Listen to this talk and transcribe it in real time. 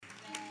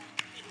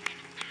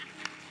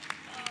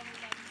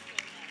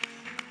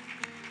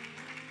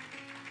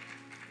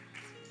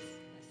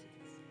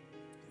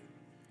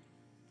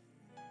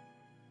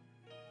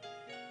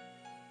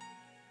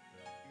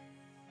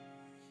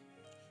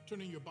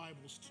Turning your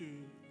Bibles to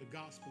the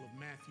Gospel of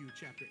Matthew,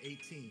 chapter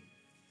 18.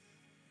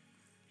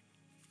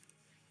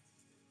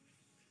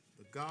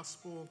 The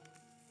Gospel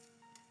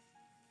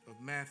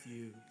of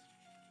Matthew,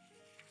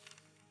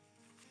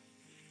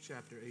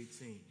 chapter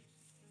 18.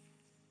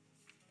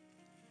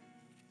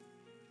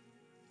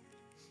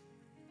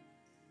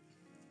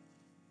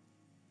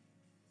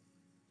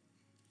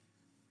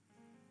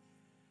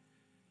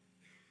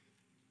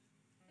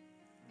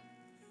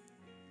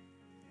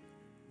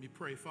 Let me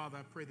pray. Father,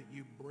 I pray that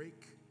you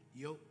break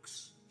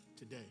yokes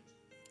today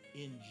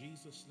in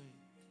Jesus' name.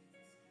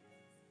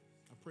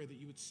 I pray that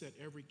you would set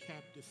every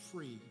captive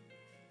free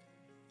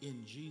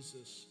in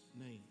Jesus'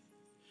 name.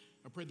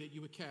 I pray that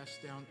you would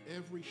cast down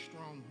every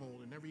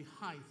stronghold and every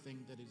high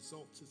thing that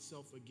exalts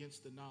itself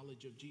against the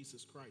knowledge of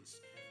Jesus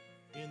Christ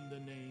in the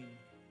name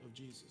of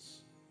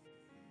Jesus.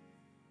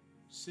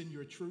 Send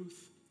your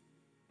truth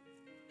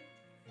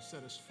and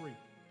set us free.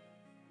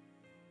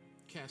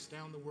 Cast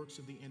down the works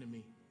of the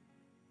enemy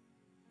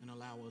and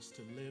allow us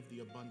to live the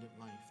abundant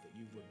life that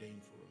you've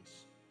ordained for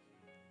us.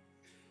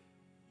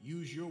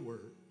 Use your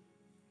word,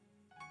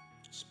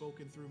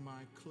 spoken through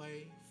my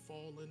clay,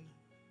 fallen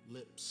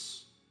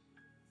lips,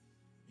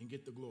 and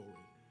get the glory.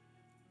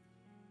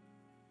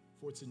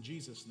 For it's in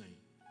Jesus' name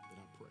that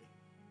I pray.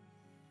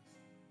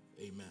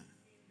 Amen.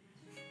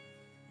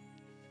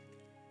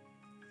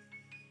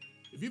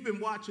 If you've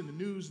been watching the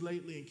news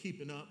lately and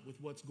keeping up with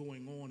what's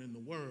going on in the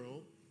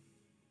world,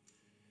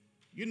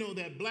 you know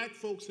that black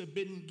folks have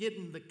been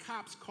getting the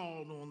cops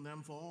called on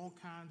them for all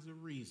kinds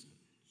of reasons.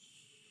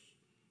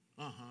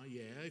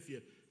 Yeah. If you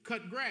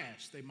cut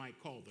grass, they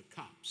might call the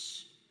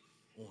cops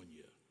on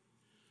you.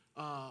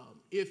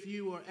 If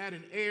you are at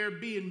an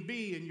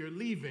Airbnb and you're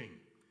leaving,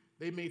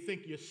 they may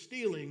think you're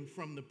stealing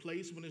from the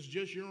place when it's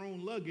just your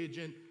own luggage,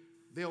 and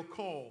they'll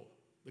call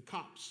the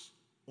cops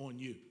on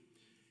you.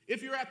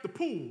 If you're at the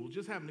pool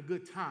just having a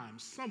good time,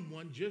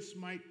 someone just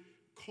might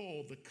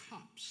call the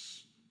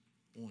cops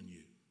on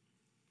you.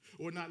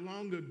 Or not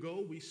long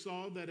ago, we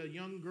saw that a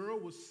young girl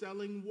was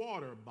selling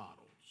water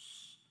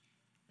bottles,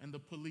 and the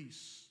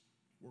police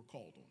were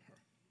called on her.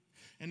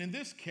 And in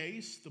this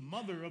case, the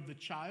mother of the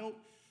child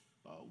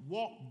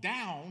walked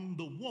down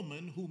the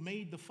woman who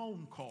made the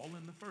phone call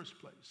in the first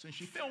place, and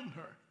she filmed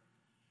her.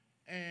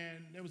 And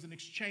there was an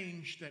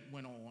exchange that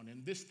went on,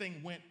 and this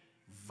thing went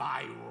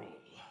viral.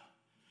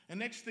 And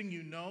next thing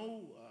you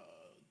know,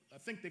 I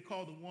think they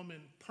called the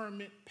woman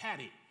Permit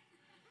Patty.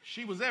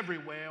 She was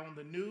everywhere on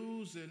the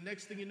news, and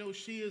next thing you know,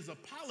 she is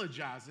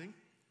apologizing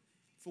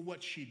for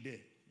what she did.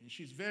 And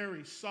she's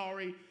very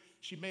sorry.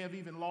 She may have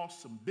even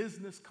lost some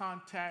business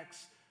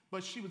contacts,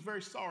 but she was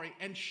very sorry.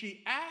 And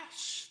she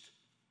asked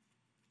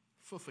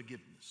for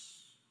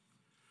forgiveness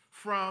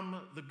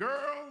from the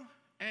girl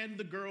and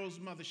the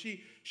girl's mother.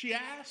 She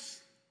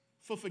asked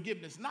for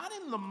forgiveness, not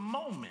in the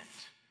moment,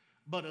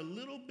 but a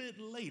little bit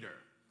later,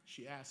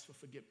 she asked for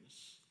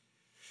forgiveness.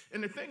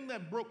 And the thing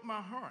that broke my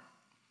heart,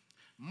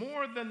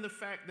 more than the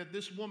fact that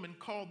this woman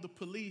called the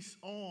police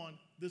on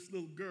this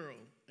little girl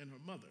and her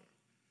mother,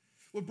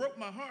 what broke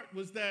my heart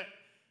was that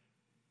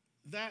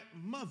that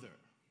mother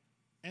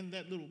and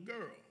that little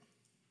girl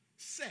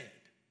said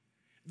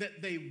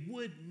that they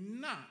would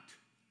not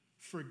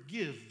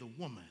forgive the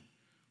woman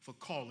for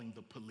calling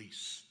the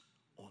police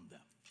on them.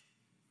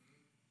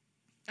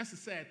 That's a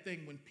sad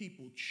thing when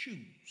people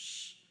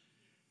choose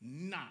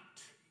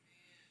not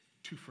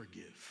to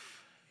forgive.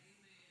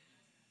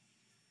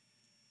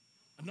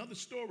 Another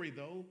story,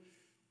 though,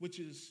 which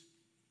is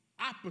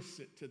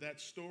opposite to that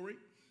story,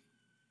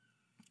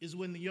 is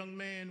when the young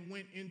man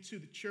went into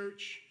the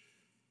church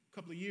a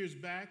couple of years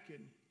back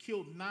and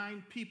killed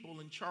 9 people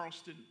in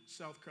Charleston,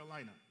 South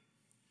Carolina.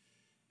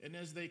 And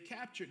as they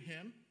captured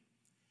him,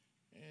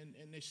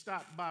 and they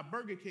stopped by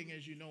Burger King,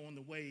 as you know, on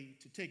the way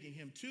to taking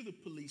him to the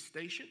police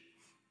station,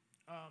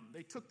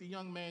 they took the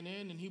young man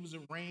in, and he was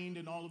arraigned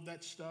and all of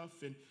that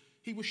stuff, and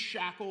he was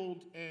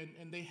shackled,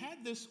 and they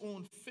had this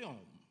on film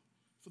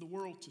for the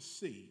world to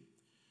see.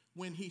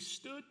 When he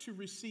stood to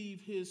receive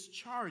his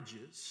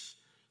charges,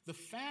 the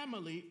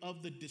family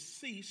of the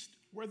deceased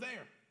were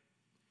there.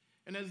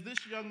 And as this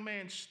young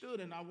man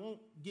stood, and I won't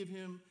give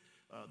him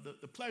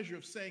the pleasure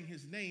of saying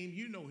his name,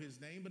 you know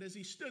his name, but as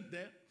he stood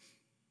there,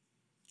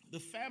 the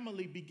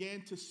family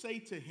began to say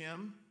to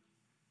him,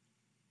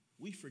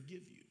 "We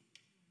forgive you.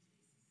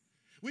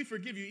 We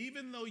forgive you.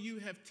 Even though you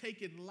have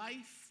taken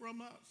life from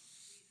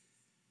us,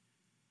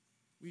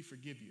 we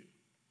forgive you."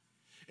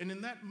 And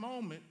in that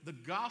moment, the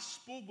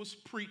gospel was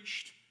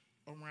preached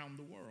around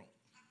the world.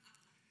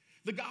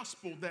 The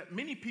gospel that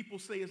many people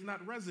say is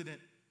not resident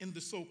in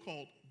the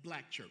so-called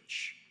black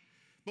church.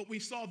 But we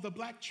saw the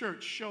black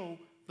church show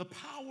the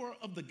power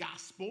of the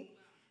gospel,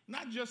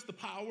 not just the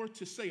power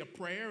to say a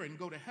prayer and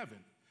go to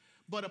heaven,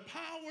 but a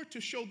power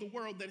to show the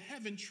world that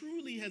heaven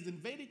truly has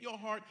invaded your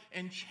heart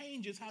and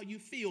changes how you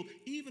feel,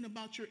 even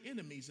about your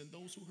enemies and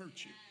those who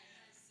hurt you.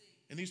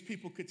 And these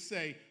people could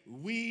say,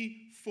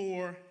 "We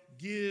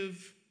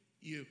forgive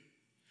you."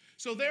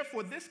 So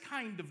therefore, this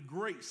kind of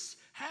grace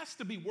has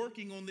to be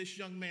working on this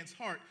young man's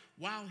heart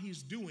while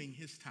he's doing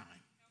his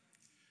time.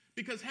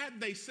 Because had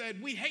they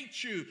said, we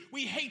hate you,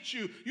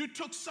 you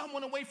took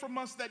someone away from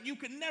us that you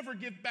could never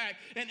give back.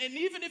 And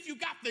even if you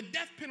got the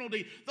death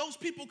penalty, those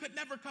people could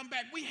never come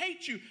back. We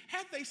hate you.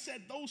 Had they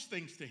said those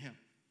things to him,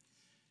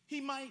 he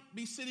might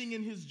be sitting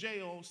in his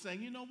jail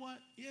saying, you know what?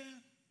 Yeah,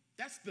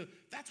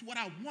 that's what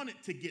I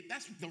wanted to get.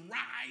 That's the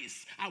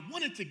rise I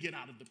wanted to get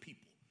out of the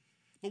people.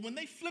 But when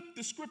they flipped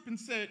the script and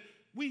said,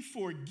 we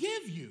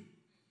forgive you,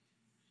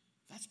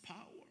 that's power.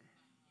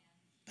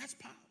 That's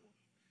power.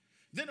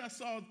 Then I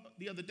saw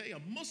the other day a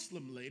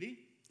Muslim lady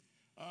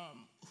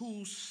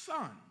whose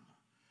son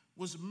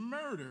was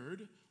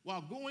murdered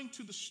while going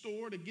to the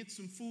store to get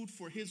some food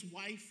for his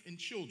wife and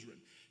children.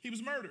 He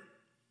was murdered.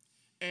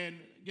 And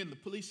again, the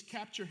police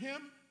capture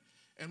him.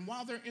 And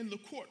while they're in the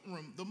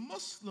courtroom, the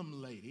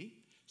Muslim lady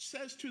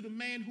says to the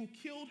man who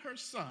killed her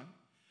son,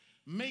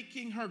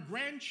 making her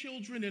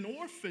grandchildren an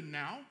orphan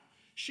now,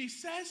 she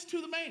says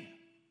to the man,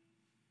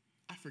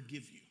 I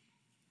forgive you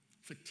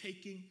for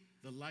taking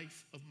the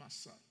life of my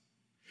son.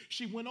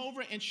 She went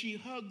over and she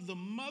hugged the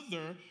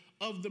mother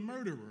of the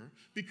murderer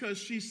because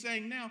she's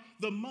saying now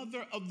the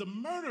mother of the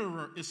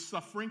murderer is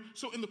suffering.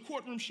 So in the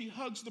courtroom, she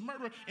hugs the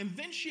murderer. And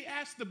then she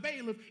asked the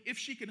bailiff if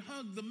she could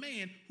hug the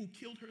man who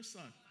killed her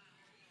son.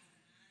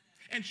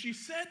 And she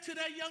said to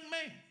that young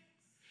man,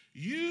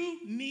 you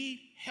need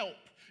help.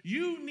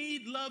 You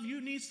need love. You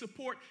need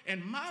support.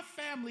 And my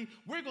family,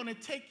 we're going to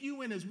take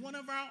you in as one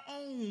of our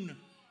own.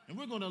 And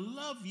we're going to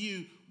love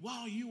you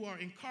while you are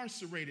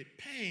incarcerated,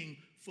 paying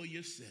for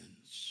your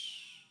sins.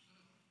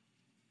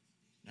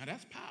 Now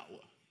that's power.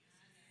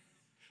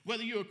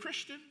 Whether you're a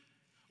Christian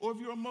or if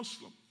you're a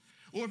Muslim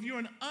or if you're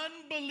an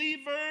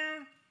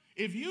unbeliever,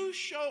 if you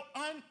show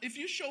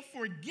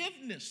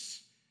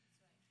forgiveness,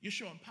 you're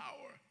showing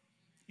power.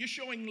 You're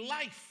showing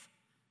life.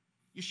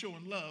 You're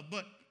showing love.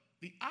 But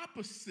the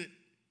opposite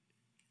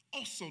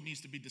also needs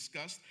to be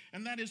discussed,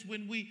 and that is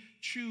when we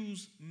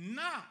choose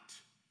not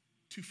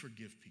to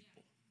forgive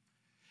people.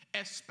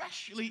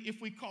 Especially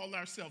if we call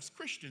ourselves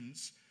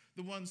Christians,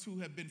 the ones who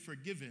have been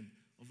forgiven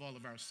of all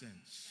of our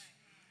sins.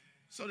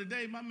 So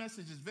today, my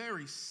message is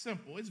very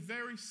simple. It's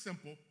very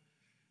simple,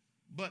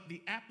 but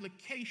the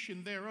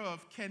application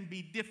thereof can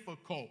be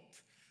difficult,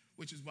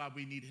 which is why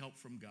we need help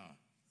from God.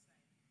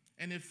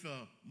 And if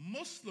a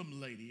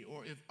Muslim lady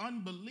or if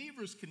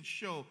unbelievers can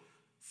show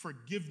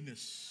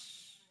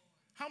forgiveness,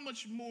 how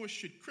much more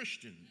should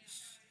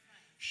Christians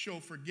show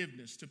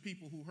forgiveness to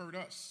people who hurt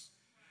us?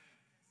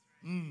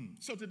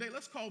 So today,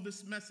 let's call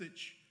this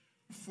message,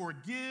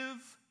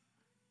 Forgive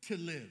to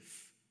Live. Amen.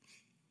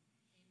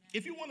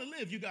 If you want to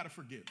live, you got to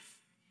forgive.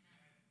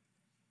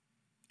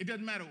 It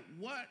doesn't matter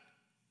what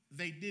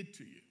they did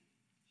to you.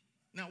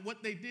 Now,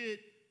 what they did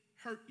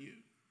hurt you.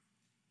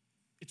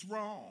 It's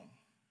wrong.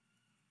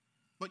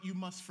 But you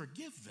must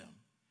forgive them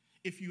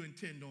if you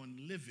intend on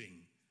living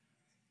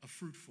a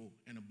fruitful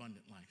and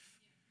abundant life.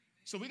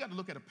 So we got to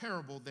look at a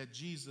parable that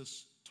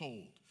Jesus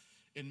told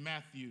in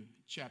Matthew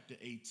chapter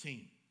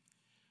 18.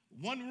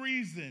 One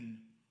reason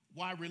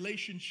why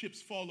relationships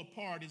fall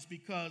apart is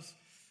because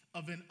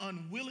of an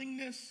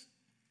unwillingness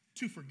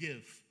to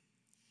forgive.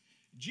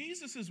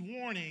 Jesus'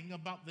 warning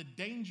about the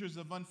dangers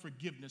of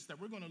unforgiveness that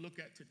we're going to look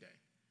at today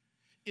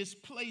is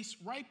placed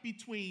right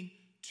between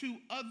two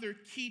other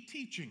key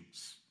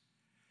teachings.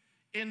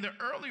 In the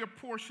earlier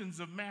portions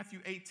of Matthew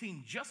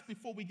 18, just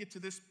before we get to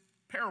this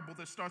parable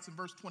that starts in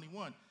verse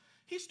 21,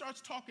 he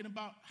starts talking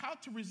about how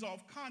to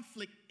resolve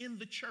conflict in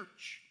the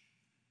church.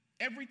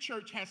 Every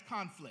church has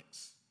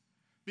conflicts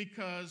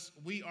because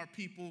we are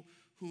people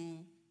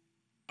who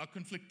are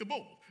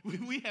conflictable.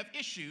 We have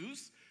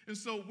issues, and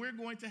so we're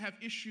going to have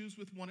issues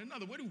with one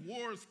another. Where do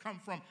wars come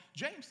from?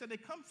 James said they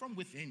come from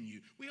within you.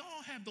 We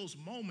all have those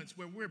moments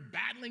where we're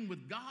battling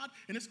with God,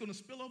 and it's going to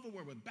spill over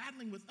where we're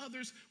battling with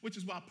others, which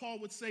is why Paul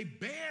would say,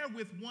 bear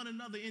with one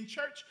another in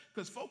church,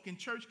 because folk in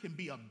church can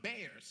be a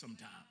bear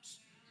sometimes.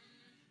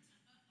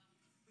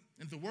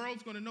 And the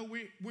world's going to know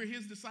we're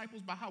his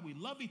disciples by how we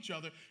love each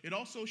other. It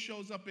also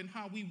shows up in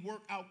how we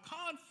work out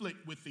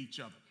conflict with each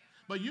other.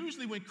 But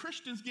usually when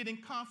Christians get in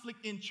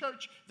conflict in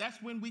church,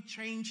 that's when we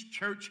change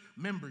church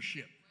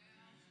membership.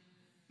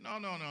 No.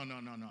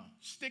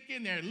 Stick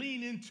in there,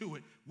 lean into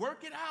it,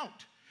 work it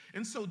out.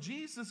 And so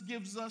Jesus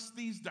gives us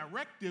these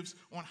directives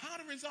on how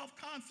to resolve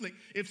conflict.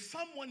 If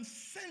someone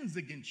sins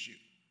against you,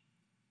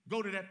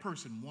 go to that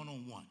person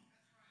one-on-one.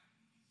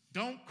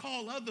 Don't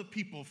call other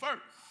people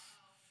first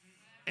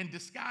and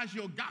disguise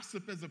your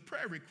gossip as a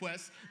prayer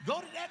request.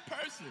 Go to that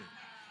person.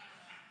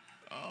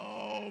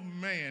 Oh,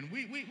 man.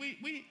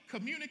 We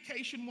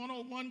communication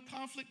 101,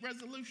 conflict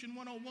resolution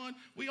 101.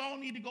 We all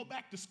need to go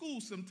back to school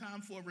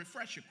sometime for a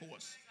refresher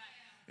course.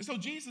 And so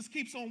Jesus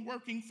keeps on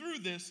working through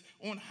this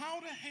on how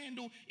to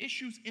handle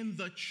issues in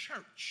the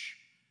church.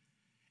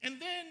 And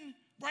then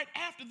right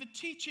after the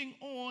teaching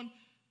on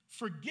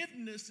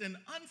forgiveness and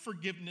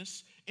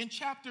unforgiveness in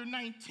chapter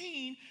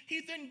 19,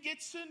 he then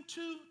gets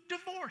into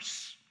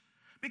divorce.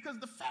 Because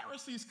the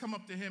Pharisees come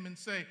up to him and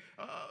say,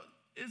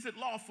 is it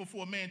lawful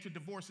for a man to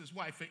divorce his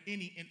wife for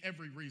any and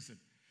every reason?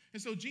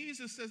 And so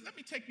Jesus says, let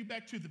me take you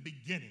back to the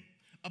beginning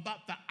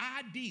about the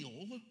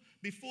ideal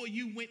before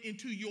you went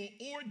into your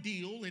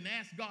ordeal and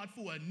asked God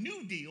for a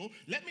new deal,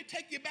 let me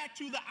take you back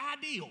to the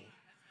ideal.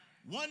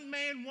 One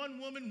man, one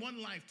woman,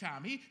 one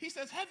lifetime. He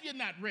says, have you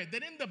not read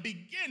that in the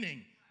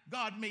beginning,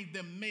 God made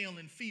them male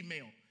and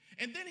female?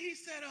 And then he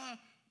said,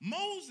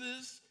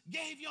 Moses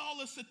gave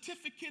y'all a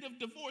certificate of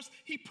divorce.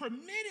 He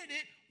permitted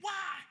it. Why?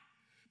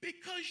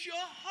 Because your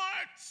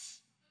hearts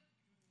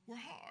were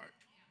hard.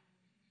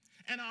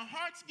 And our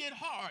hearts get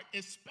hard,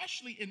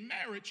 especially in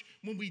marriage,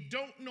 when we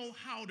don't know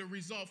how to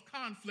resolve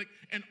conflict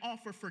and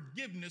offer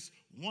forgiveness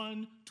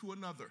one to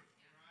another.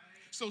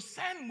 So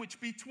sandwich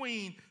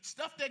between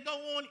stuff that go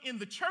on in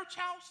the church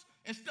house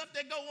and stuff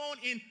that go on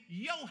in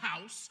your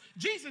house,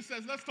 Jesus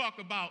says, let's talk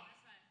about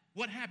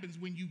what happens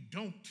when you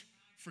don't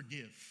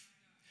forgive.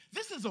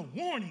 This is a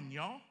warning,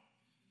 y'all.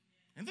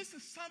 And this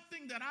is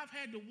something that I've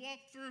had to walk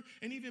through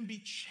and even be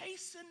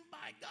chastened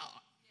by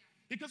God.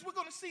 Because we're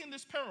going to see in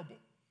this parable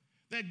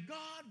that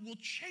God will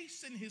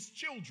chasten his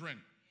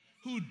children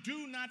who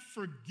do not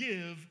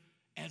forgive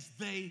as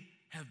they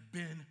have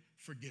been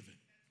forgiven.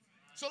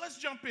 So let's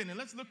jump in and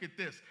let's look at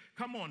this.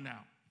 Come on now.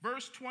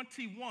 Verse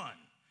 21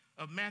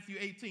 of Matthew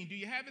 18. Do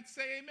you have it?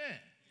 Say amen. Amen.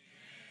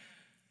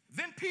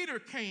 Then Peter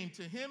came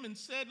to him and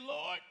said,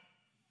 Lord,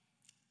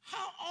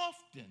 how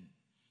often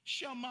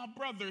shall my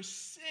brother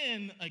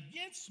sin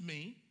against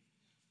me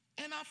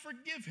and I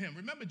forgive him?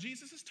 Remember,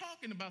 Jesus is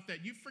talking about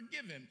that. You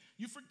forgive him.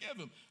 You forgive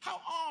him. How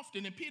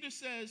often? And Peter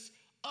says,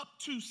 up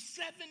to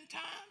 7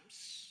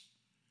 times.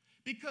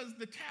 Because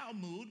the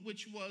Talmud,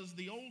 which was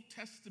the Old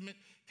Testament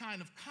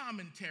kind of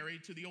commentary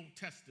to the Old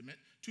Testament,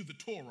 to the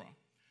Torah,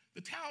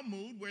 the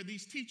Talmud, where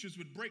these teachers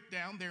would break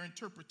down their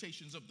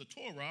interpretations of the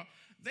Torah,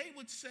 they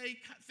would say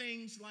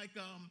things like,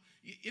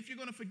 if you're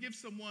going to forgive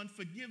someone,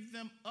 forgive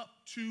them up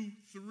to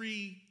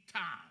 3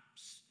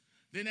 times.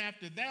 Then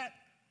after that,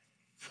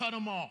 cut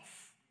them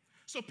off.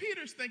 So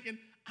Peter's thinking,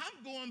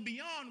 I'm going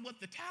beyond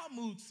what the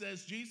Talmud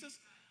says, Jesus.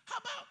 How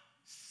about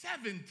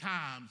 7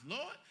 times,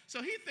 Lord?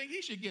 So he think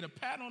he should get a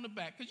pat on the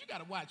back, because you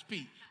got to watch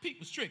Pete. Pete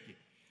was tricky.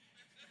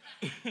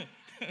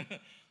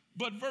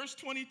 But verse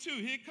 22,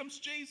 here comes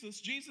Jesus.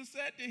 Jesus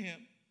said to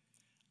him,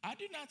 I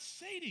do not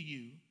say to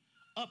you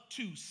up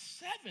to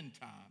 7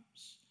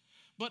 times,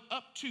 but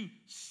up to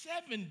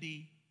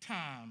 70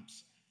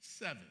 times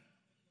 7.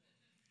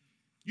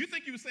 You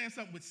think he was saying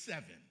something with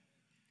 7,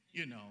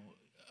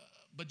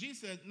 but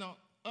Jesus said, no,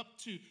 up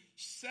to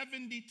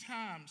 70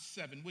 times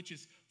 7, which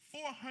is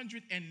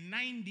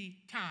 490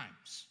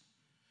 times.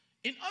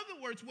 In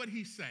other words, what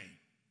he's saying,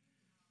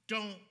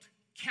 don't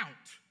count.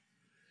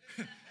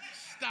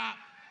 Stop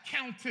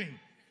counting.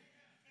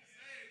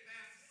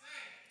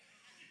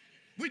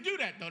 We do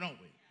that though, don't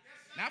we?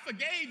 Now, I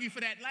forgave you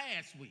for that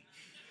last week.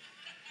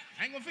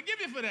 I ain't gonna forgive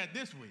you for that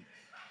this week.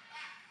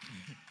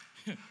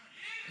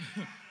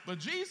 But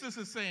Jesus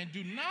is saying,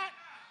 do not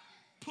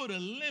put a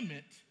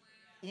limit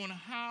on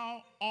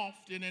how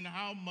often and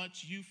how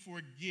much you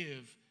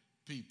forgive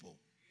people.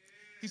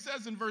 He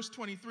says in verse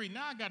 23,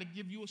 now I got to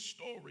give you a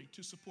story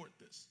to support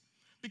this.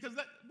 Because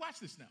watch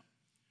this now.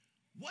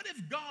 What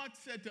if God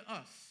said to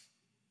us,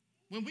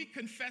 when we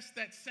confess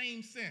that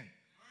same sin,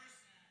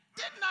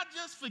 didn't I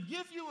just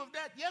forgive you of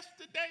that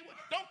yesterday?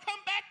 Don't come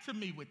back to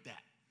me with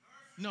that.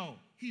 No,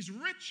 he's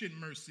rich in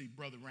mercy,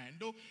 Brother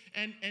Randall,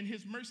 and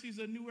his mercies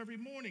are new every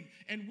morning.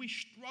 And we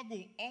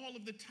struggle all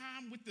of the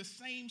time with the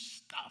same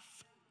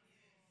stuff.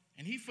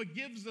 And he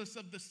forgives us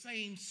of the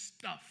same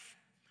stuff.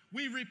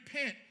 We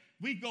repent.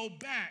 We go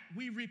back.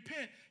 We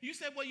repent. You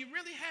said, well, you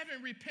really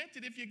haven't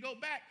repented if you go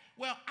back.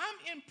 Well,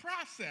 I'm in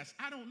process.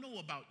 I don't know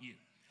about you.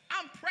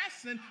 I'm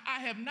pressing. I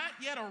have not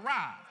yet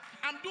arrived.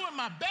 I'm doing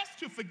my best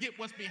to forget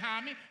what's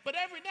behind me, but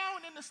every now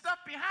and then the stuff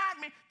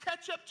behind me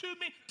catch up to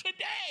me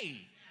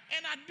today.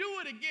 And I do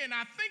it again.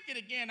 I think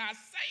it again. I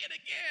say it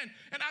again.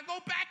 And I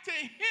go back to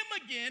him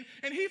again,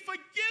 and he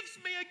forgives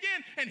me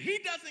again. And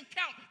he doesn't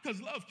count, because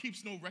love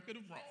keeps no record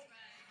of wrong.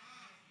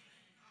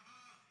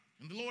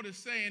 And the Lord is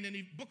saying in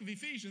the book of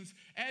Ephesians,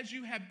 as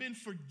you have been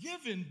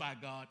forgiven by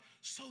God,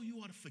 so you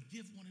ought to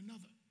forgive one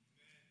another.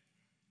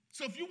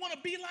 So if you want to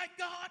be like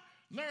God,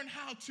 learn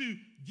how to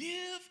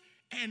give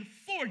and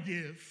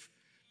forgive.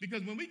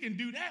 Because when we can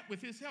do that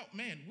with his help,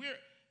 man, we're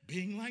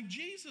being like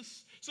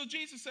Jesus. So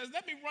Jesus says,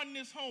 let me run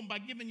this home by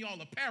giving y'all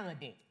a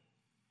parable.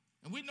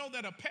 And we know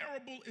that a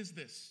parable is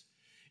this.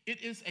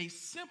 It is a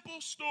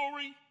simple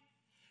story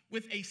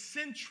with a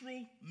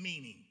central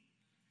meaning.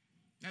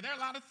 Now, there are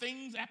a lot of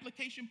things,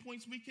 application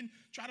points we can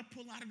try to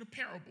pull out of the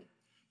parable.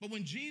 But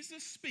when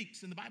Jesus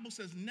speaks, and the Bible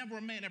says never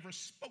a man ever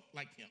spoke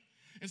like him.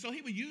 And so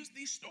he would use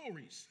these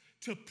stories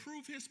to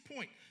prove his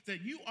point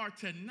that you are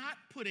to not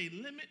put a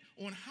limit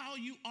on how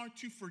you are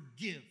to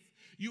forgive.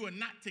 You are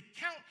not to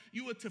count.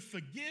 You are to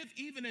forgive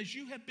even as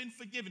you have been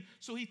forgiven.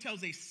 So he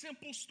tells a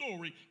simple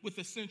story with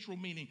a central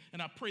meaning.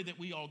 And I pray that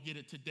we all get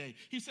it today.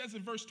 He says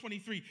in verse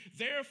 23,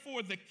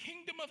 therefore the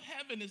kingdom of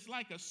heaven is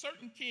like a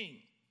certain king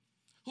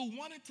who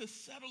wanted to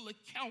settle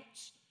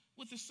accounts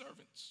with his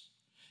servants.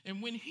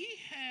 And when he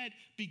had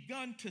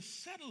begun to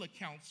settle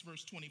accounts,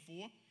 verse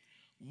 24,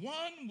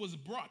 one was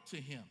brought to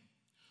him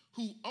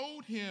who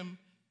owed him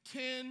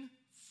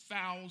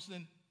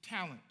 10,000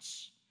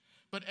 talents.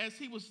 But as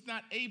he was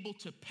not able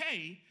to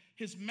pay,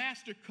 his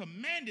master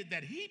commanded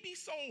that he be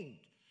sold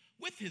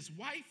with his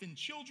wife and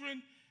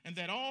children, and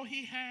that all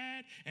he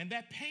had, and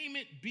that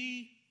payment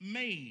be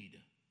made.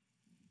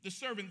 The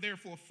servant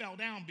therefore fell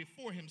down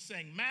before him,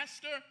 saying,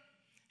 Master,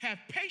 have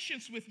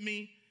patience with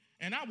me,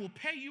 and I will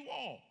pay you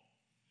all.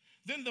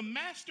 Then the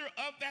master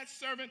of that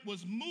servant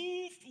was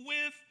moved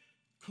with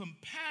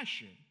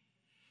compassion,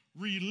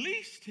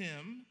 released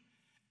him,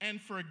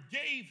 and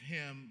forgave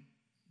him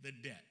the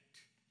debt.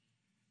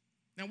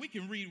 Now, we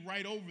can read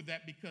right over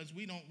that because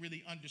we don't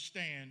really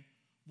understand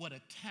what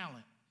a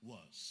talent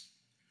was.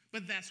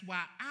 But that's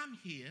why I'm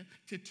here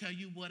to tell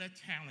you what a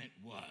talent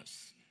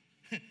was.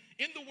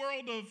 In the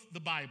world of the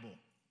Bible,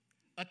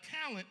 a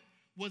talent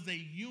was a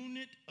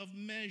unit of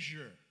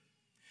measure,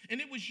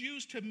 and it was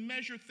used to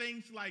measure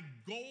things like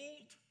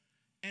gold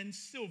and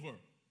silver.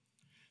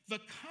 The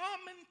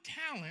common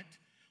talent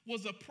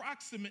was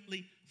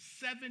approximately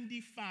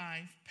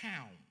 75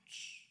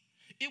 pounds.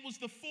 It was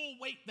the full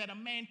weight that a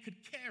man could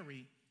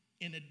carry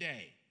in a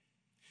day.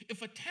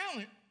 If a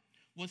talent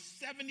was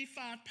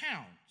 75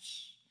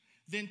 pounds,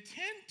 then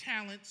 10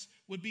 talents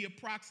would be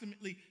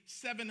approximately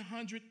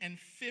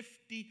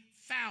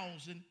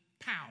 750,000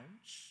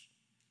 pounds,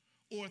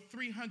 or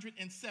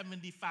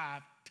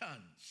 375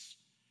 tons.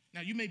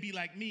 Now, you may be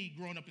like me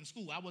growing up in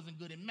school. I wasn't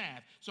good in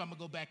math, so I'm going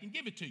to go back and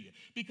give it to you.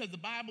 Because the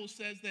Bible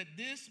says that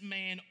this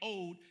man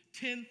owed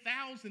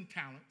 10,000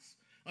 talents.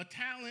 A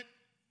talent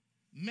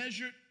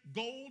measured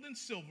gold and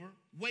silver,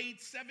 weighed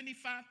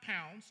 75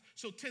 pounds.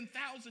 So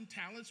 10,000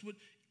 talents would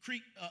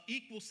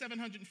equal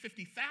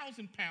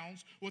 750,000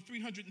 pounds, or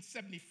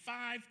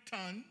 375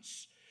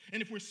 tons.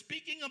 And if we're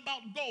speaking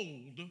about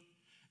gold,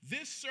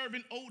 this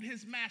servant owed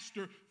his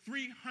master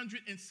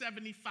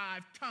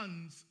 375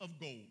 tons of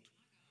gold.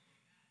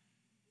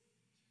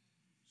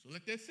 So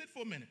let that sit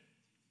for a minute.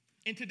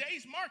 In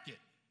today's market,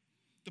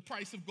 the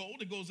price of gold,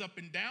 it goes up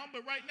and down,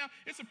 but right now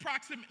it's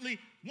approximately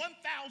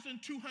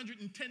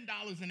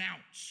 $1,210 an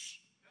ounce.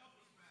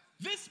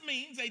 This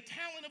means a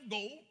talent of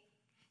gold,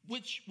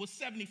 which was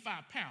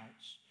 75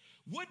 pounds,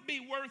 would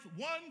be worth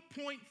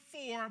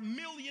 $1.4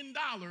 million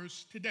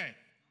today.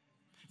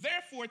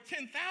 Therefore,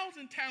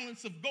 10,000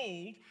 talents of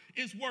gold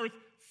is worth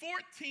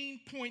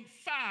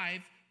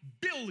 $14.5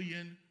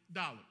 billion.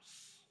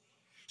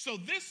 So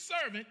this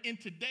servant in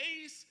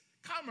today's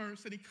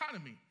commerce and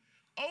economy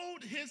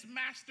owed his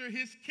master,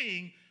 his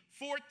king,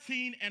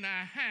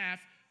 $14.5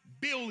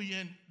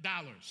 billion.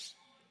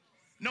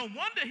 No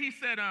wonder he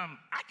said, I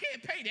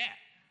can't pay that.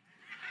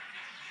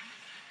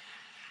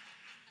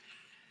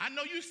 I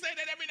know you say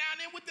that every now and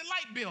then with the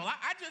light bill.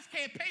 I just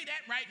can't pay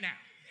that right now.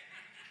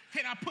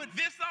 Can I put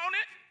this on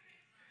it?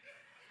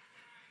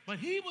 But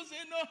he was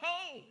in the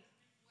hole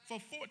for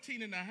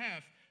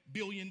 $14.5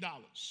 billion.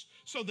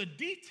 So the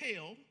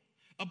detail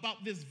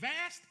about this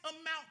vast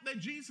amount that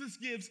Jesus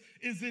gives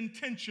is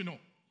intentional.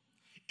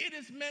 It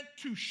is meant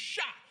to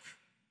shock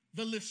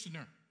the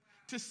listener,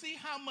 to see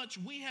how much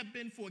we have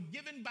been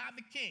forgiven by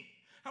the King,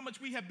 how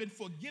much we have been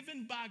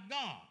forgiven by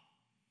God,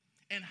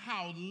 and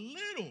how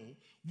little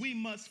we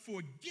must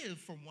forgive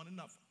from one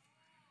another.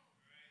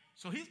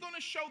 So he's going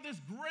to show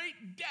this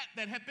great debt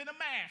that had been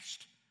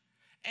amassed.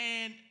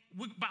 And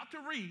we're about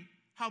to read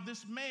how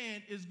this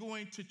man is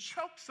going to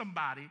choke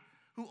somebody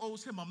who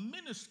owes him a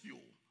minuscule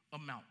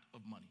amount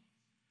of money.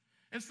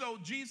 And so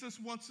Jesus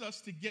wants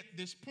us to get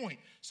this point.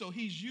 So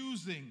he's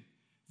using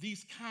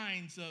these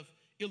kinds of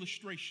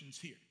illustrations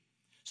here.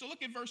 So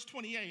look at verse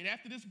 28.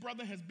 After this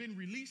brother has been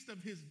released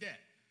of his debt.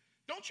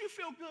 Don't you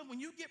feel good when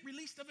you get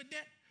released of a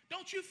debt?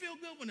 Don't you feel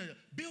good when a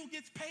bill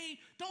gets paid?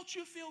 Don't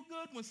you feel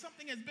good when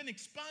something has been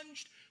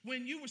expunged,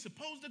 when you were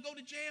supposed to go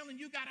to jail and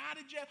you got out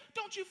of jail?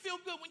 Don't you feel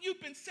good when you've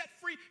been set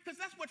free? Because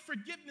that's what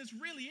forgiveness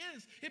really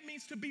is. It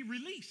means to be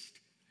released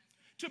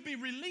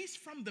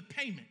from the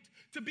payment,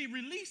 to be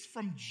released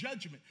from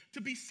judgment,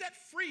 to be set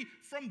free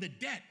from the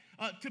debt,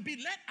 to be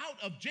let out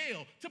of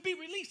jail, to be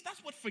released.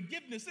 That's what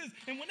forgiveness is.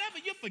 And whenever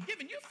you're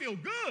forgiven, you feel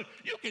good.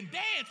 You can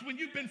dance when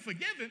you've been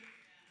forgiven.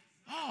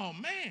 Oh,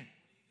 man.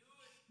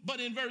 But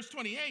in verse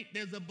 28,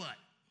 there's a but.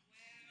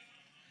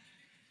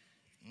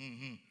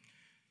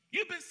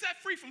 You've been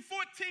set free from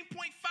 $14.5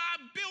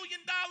 billion.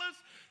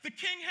 The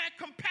king had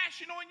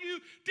compassion on you,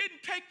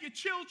 didn't take your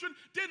children,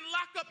 didn't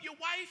lock up your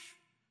wife.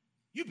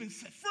 You've been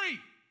set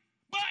free.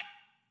 But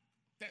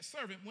that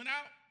servant went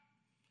out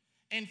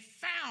and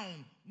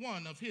found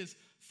one of his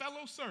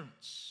fellow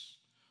servants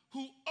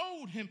who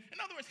owed him. In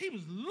other words, he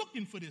was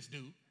looking for this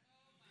dude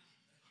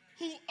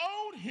who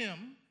owed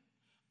him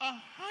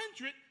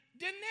 100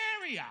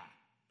 denarii.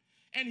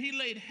 And he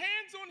laid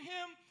hands on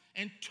him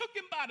and took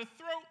him by the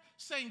throat,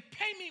 saying,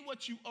 "Pay me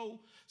what you owe."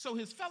 So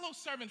his fellow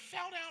servant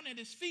fell down at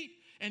his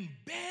feet and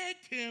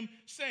begged him,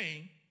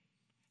 saying,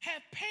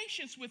 "Have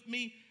patience with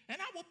me,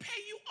 and I will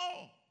pay you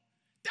all."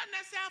 Doesn't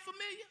that sound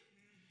familiar?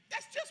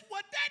 That's just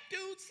what that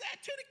dude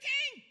said to the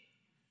king.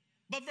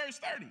 But verse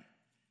 30,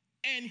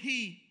 and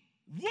he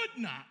would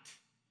not,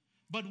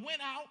 but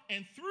went out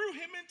and threw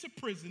him into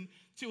prison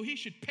till he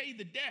should pay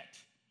the debt.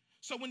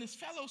 So when his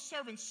fellow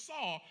servants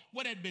saw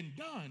what had been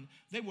done,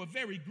 they were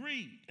very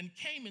grieved and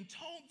came and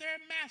told their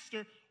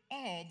master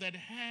all that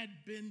had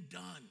been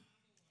done.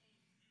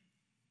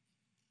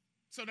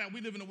 So now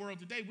we live in a world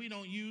today, we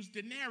don't use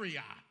denarii.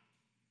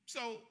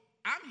 So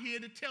I'm here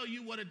to tell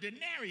you what a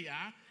denarii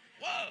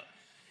was.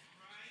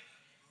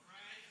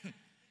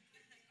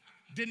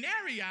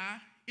 Denarii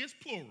is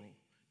plural.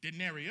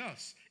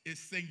 Denarius is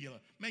singular.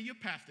 Man, your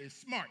pastor is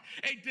smart.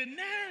 A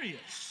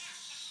denarius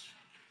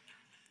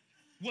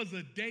was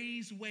a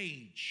day's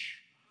wage,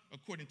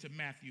 according to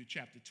Matthew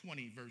chapter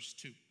 20, verse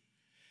 2.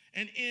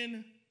 And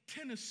in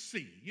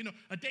Tennessee,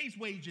 a day's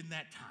wage in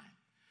that time.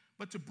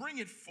 But to bring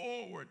it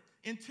forward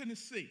in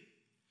Tennessee,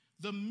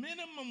 the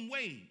minimum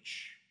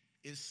wage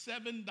is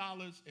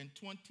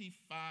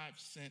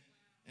 $7.25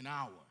 an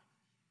hour.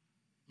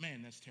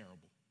 Man, that's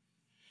terrible.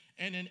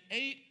 And an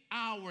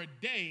 8-hour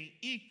day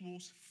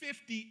equals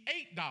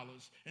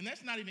 $58, and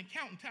that's not even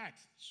counting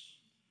taxes.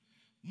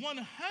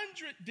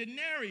 100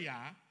 denarii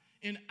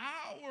in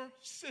our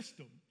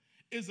system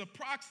is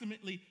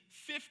approximately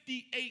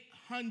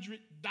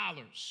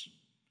 $5,800.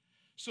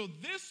 So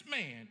this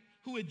man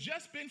who had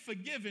just been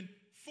forgiven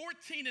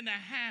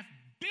 $14.5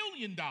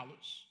 billion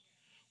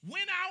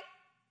went out,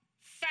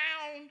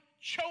 found,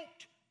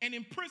 choked, and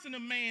imprisoned a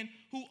man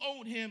who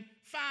owed him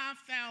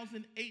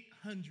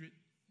 $5,800.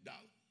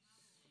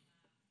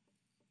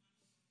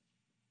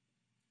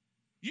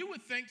 You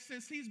would think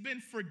since he's been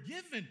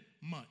forgiven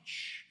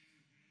much,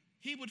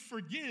 he would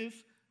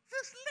forgive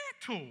this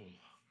little.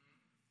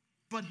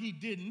 But he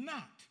did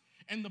not.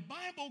 And the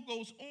Bible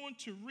goes on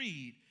to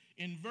read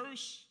in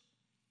verse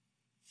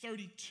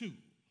 32.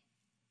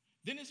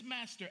 Then his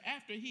master,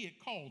 after he had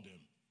called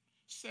him,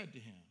 said to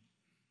him,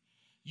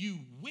 "You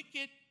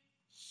wicked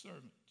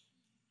servant,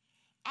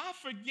 I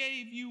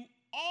forgave you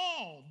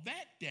all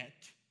that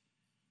debt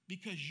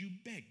because you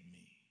begged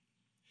me.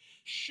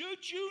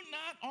 Should you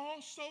not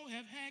also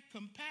have had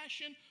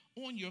compassion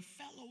on your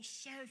fellow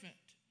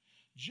servant,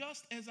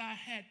 just as I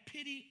had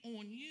pity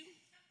on you?"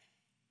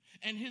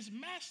 And his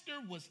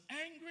master was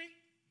angry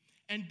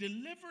and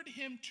delivered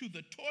him to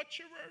the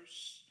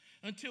torturers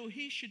until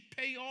he should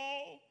pay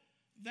all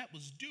that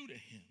was due to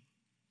him.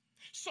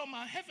 So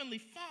my heavenly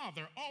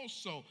Father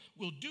also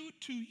will do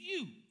to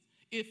you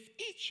if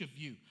each of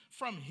you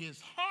from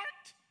his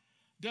heart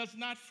does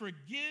not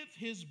forgive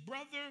his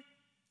brother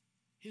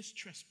his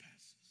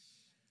trespasses.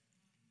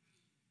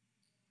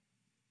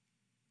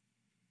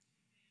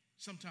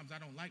 Sometimes I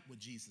don't like what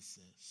Jesus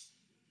says.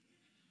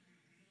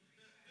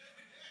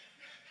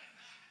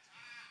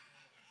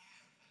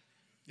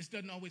 This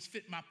doesn't always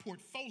fit my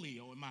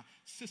portfolio and my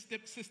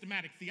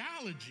systematic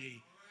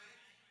theology.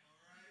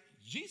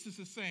 Jesus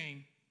is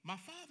saying, my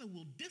Father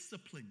will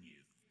discipline you.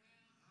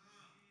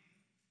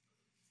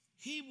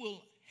 He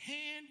will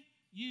hand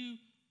you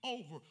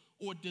over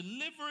or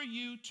deliver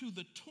you to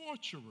the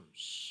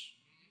torturers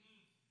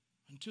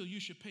until you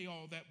should pay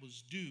all that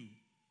was due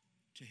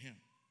to him.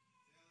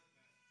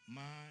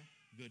 My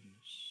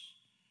goodness.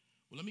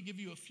 Well, let me give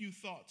you a few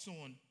thoughts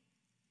on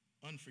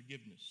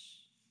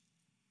unforgiveness.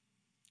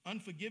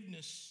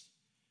 Unforgiveness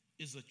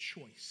is a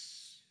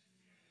choice.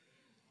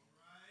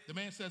 The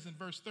man says in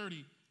verse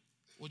 30,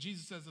 well,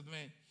 Jesus says to the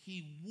man,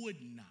 he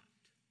would not.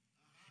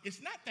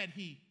 It's not that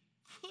he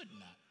could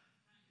not.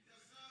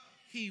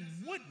 He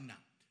would not.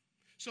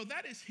 So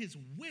that is his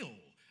will.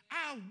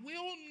 I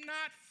will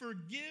not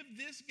forgive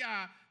this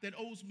guy that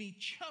owes me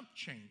chump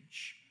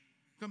change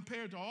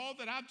compared to all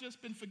that I've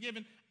just been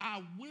forgiven.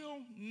 I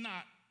will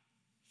not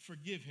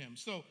forgive him.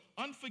 So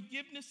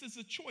unforgiveness is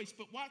a choice,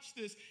 but watch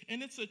this,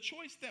 and it's a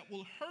choice that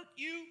will hurt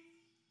you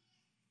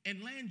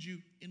and land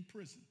you in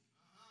prison.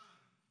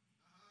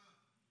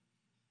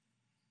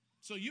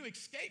 So you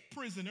escape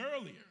prison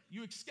earlier.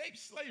 You escape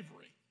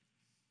slavery.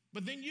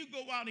 But then you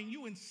go out and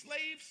you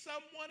enslave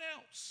someone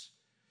else.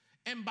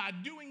 And by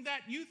doing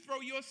that, you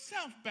throw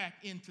yourself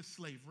back into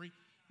slavery.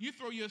 You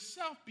throw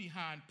yourself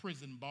behind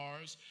prison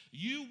bars.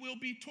 You will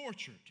be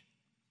tortured.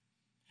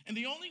 And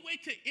the only way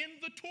to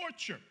end the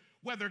torture,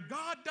 whether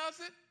God does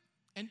it,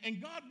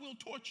 and God will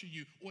torture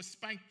you or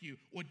spank you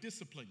or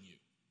discipline you.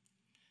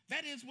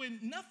 That is when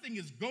nothing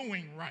is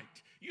going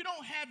right. You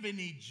don't have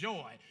any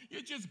joy.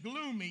 You're just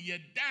gloomy. You're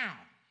down.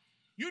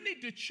 You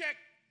need to check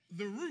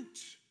the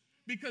roots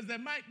because there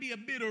might be a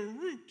bitter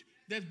root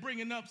that's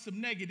bringing up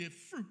some negative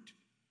fruit.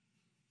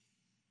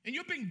 And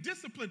you're being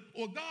disciplined,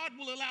 or God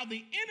will allow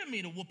the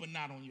enemy to whoop a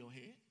knot on your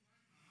head.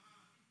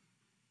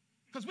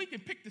 Because we can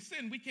pick the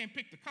sin, we can't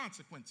pick the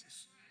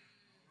consequences.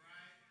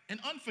 And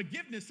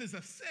unforgiveness is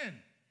a sin.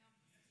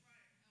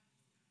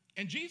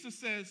 And Jesus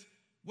says,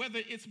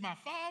 whether it's my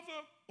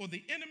Father or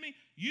the enemy,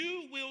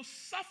 you will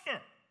suffer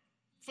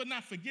for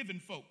not forgiving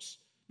folks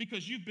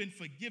because you've been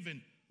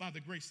forgiven by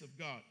the grace of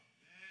God.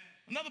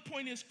 Another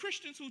point is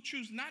Christians who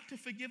choose not to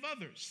forgive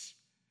others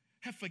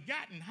have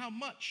forgotten how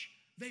much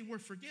they were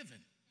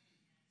forgiven.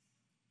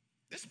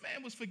 This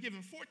man was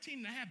forgiven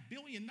 $14.5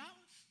 billion,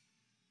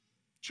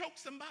 choked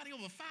somebody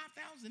over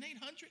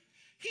 $5,800.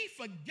 he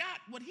forgot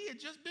what he had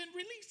just been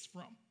released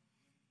from.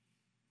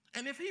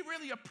 And if he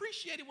really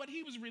appreciated what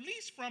he was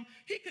released from,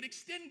 he could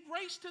extend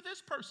grace to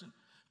this person.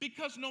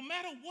 Because no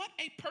matter what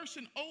a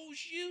person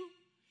owes you,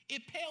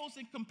 it pales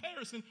in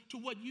comparison to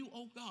what you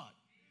owe God.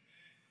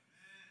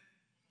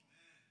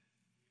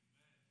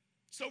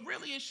 So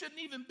really, it shouldn't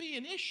even be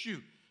an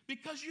issue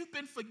because you've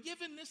been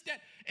forgiven this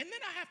debt. And then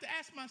I have to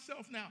ask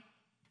myself now,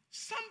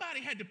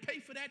 somebody had to pay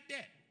for that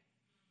debt.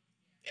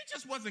 It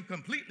just wasn't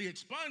completely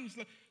expunged.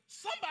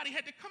 Somebody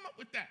had to come up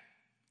with that.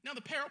 Now,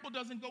 the parable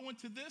doesn't go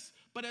into this,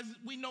 but as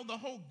we know the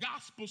whole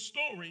gospel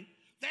story,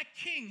 that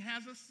king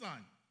has a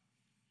son.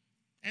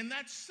 And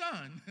that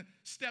son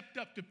stepped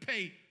up to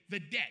pay the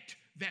debt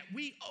that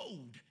we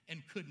owed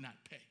and could not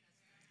pay.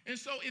 And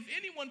so if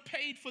anyone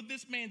paid for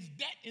this man's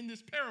debt in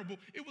this parable,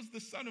 it was the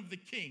son of the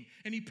king.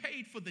 And he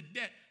paid for the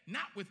debt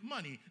not with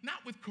money,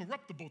 not with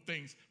corruptible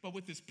things, but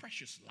with his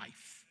precious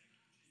life.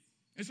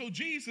 And so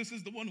Jesus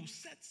is the one who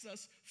sets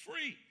us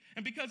free.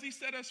 And because he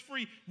set us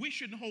free, we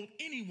shouldn't hold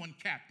anyone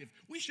captive.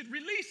 We should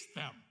release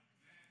them.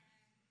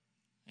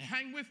 And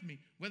hang with me,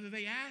 whether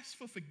they ask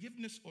for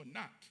forgiveness or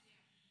not.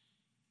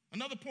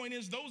 Another point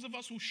is those of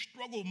us who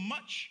struggle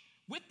much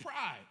with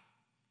pride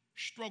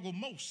struggle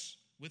most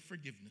with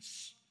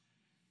forgiveness.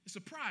 It's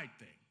a pride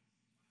thing.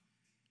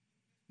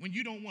 When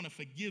you don't want to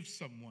forgive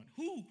someone,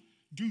 who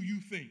do you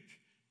think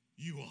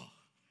you are?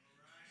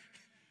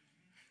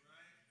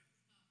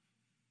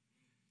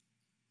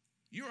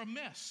 You're a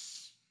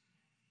mess.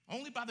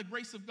 Only by the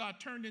grace of God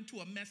turned into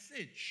a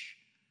message.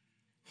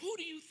 Who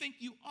do you think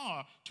you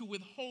are to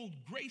withhold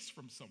grace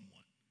from someone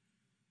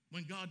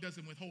when God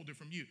doesn't withhold it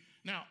from you?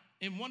 Now,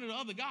 in one of the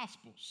other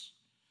gospels,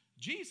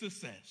 Jesus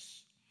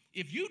says,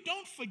 if you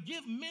don't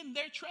forgive men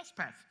their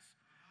trespasses,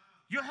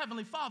 your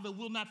heavenly Father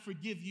will not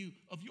forgive you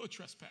of your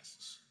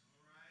trespasses.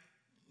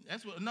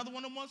 That's what another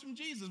one of the ones from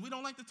Jesus we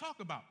don't like to talk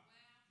about.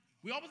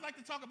 We always like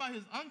to talk about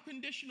his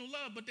unconditional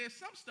love, but there's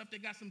some stuff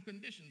that got some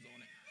conditions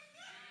on it.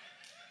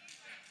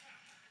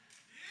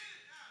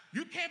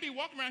 You can't be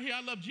walking around here,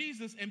 I love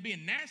Jesus, and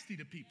being nasty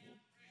to people,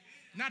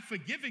 not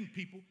forgiving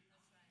people,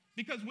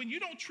 because when you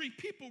don't treat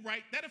people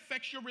right, that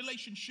affects your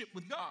relationship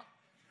with God.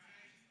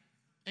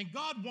 And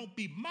God won't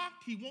be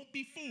mocked, he won't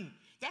be fooled.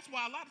 That's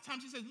why a lot of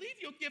times he says, leave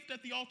your gift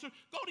at the altar,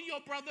 go to your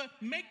brother,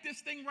 make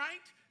this thing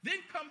right,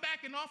 then come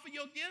back and offer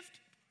your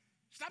gift.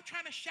 Stop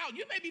trying to shout.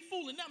 You may be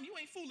fooling them, you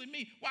ain't fooling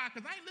me. Why?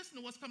 Because I ain't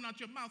listening to what's coming out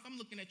your mouth, I'm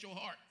looking at your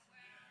heart.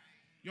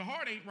 Your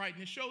heart ain't right,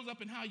 and it shows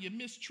up in how you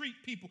mistreat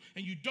people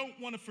and you don't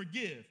want to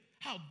forgive.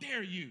 How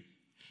dare you?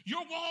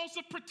 Your walls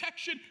of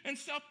protection and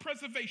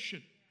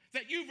self-preservation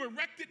that you've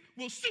erected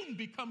will soon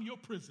become your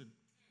prison.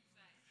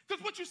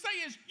 Because what you say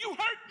is, you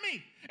hurt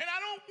me, and I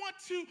don't want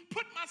to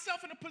put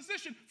myself in a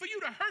position for you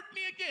to hurt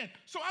me again,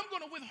 so I'm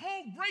going to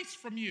withhold grace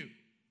from you.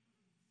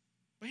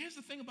 But here's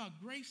the thing about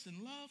grace and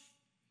love.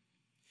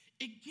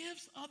 It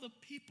gives other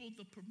people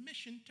the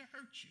permission to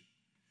hurt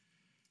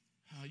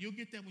you. You'll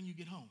get that when you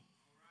get home.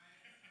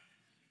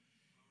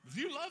 If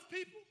you love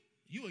people,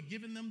 you are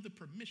giving them the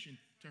permission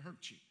to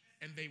hurt you,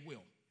 and they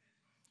will.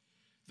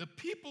 The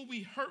people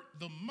we hurt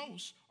the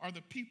most are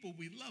the people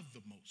we love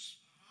the most.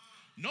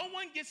 No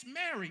one gets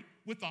married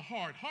with a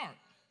hard heart.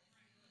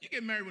 You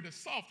get married with a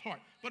soft heart,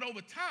 but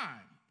over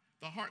time,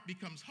 the heart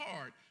becomes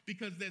hard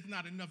because there's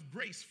not enough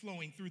grace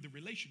flowing through the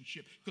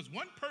relationship, because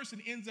one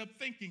person ends up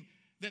thinking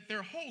that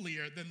they're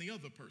holier than the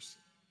other person.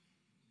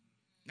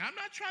 Now, I'm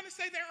not trying to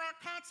say there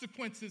aren't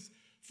consequences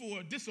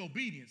for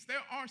disobedience.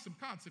 There are some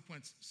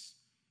consequences.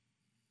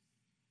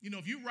 You know,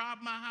 if you rob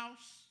my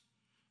house,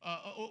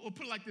 or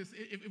put it like this,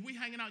 if we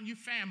hanging out in your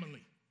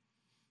family,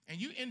 and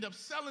you end up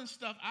selling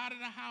stuff out of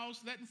the house,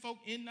 letting folk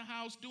in the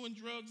house, doing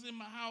drugs in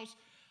my house,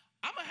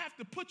 I'm going to have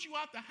to put you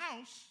out the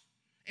house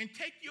and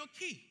take your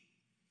key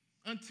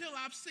until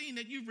I've seen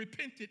that you've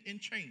repented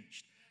and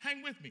changed.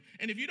 Hang with me.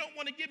 And if you don't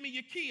want to give me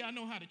your key, I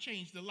know how to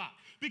change the lock.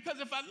 Because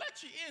if I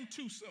let you in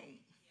too soon,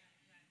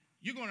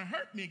 you're going to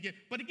hurt me again.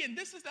 But again,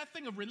 this is that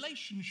thing of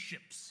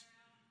relationships.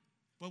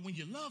 But when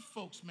you love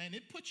folks, man,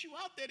 it puts you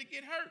out there to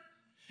get hurt.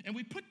 And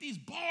we put these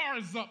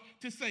bars up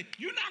to say,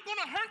 you're not going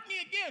to hurt me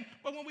again.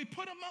 But when we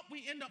put them up,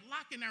 we end up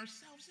locking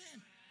ourselves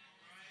in.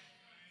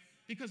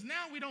 Because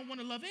now we don't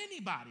want to love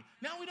anybody.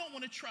 Now we don't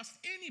want to trust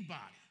anybody.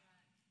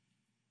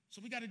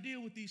 So we got to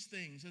deal with these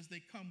things as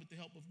they come with the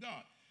help of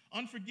God.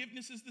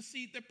 Unforgiveness is the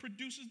seed that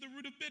produces the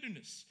root of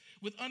bitterness.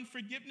 With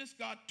unforgiveness,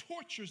 God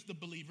tortures the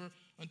believer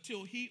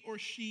until he or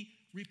she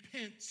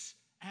repents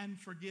and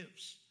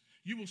forgives.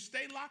 You will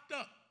stay locked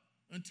up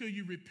until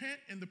you repent,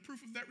 and the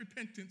proof of that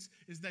repentance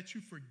is that you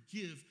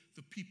forgive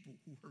the people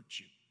who hurt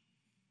you,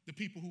 the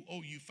people who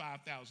owe you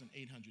 $5,800.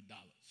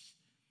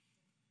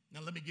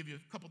 Now, let me give you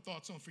a couple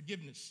thoughts on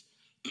forgiveness.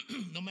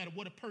 No matter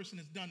what a person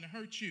has done to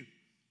hurt you,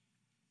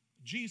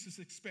 Jesus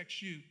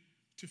expects you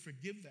to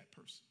forgive that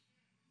person,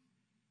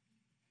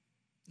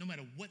 no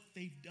matter what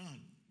they've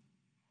done.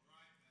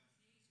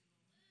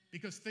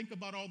 Because think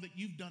about all that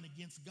you've done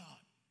against God.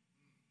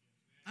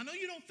 I know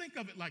you don't think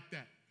of it like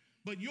that,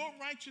 but your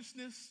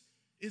righteousness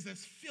is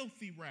as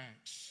filthy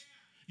rags.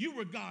 You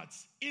were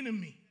God's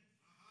enemy.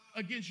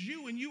 Against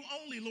you and you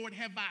only, Lord,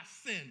 have I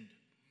sinned.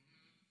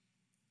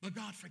 But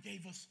God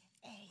forgave us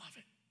all of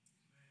it.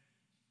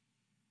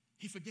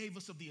 He forgave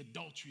us of the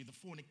adultery, the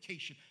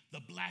fornication, the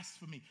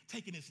blasphemy,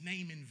 taking his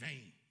name in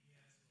vain.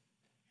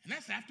 And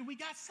that's after we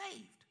got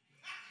saved.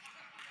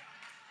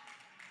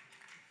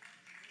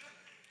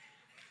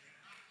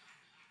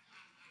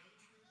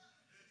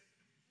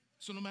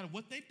 So no matter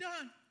what they've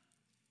done,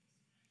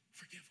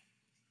 forgive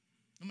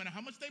them. No matter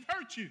how much they've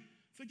hurt you,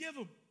 forgive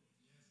them.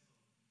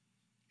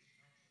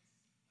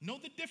 Know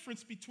the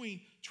difference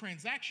between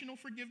transactional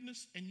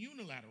forgiveness and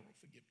unilateral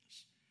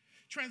forgiveness.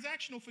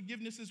 Transactional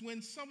forgiveness is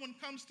when someone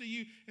comes to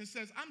you and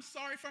says, I'm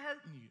sorry for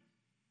hurting you.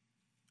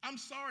 I'm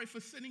sorry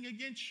for sinning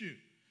against you.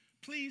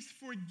 Please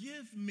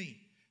forgive me.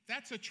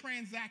 That's a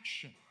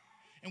transaction.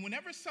 And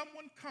whenever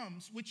someone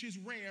comes, which is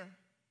rare,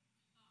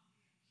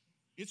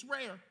 it's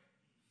rare.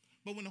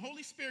 But when the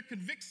Holy Spirit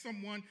convicts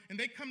someone and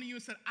they come to you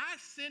and say, I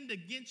sinned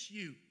against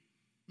you,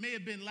 may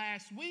have been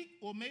last week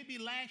or maybe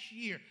last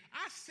year,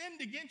 I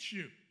sinned against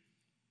you.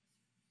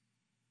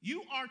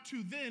 You are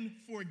to then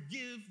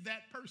forgive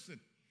that person.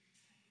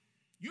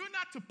 You're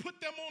not to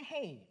put them on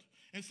hold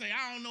and say,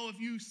 I don't know if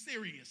you're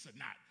serious or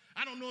not.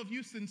 I don't know if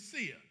you're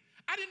sincere.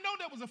 I didn't know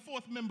there was a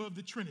fourth member of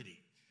the Trinity.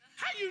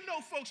 How you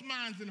know folks'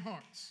 minds and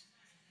hearts?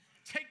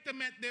 Take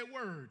them at their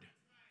word.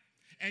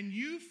 And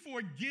you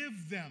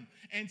forgive them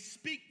and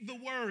speak the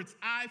words,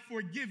 I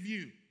forgive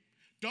you.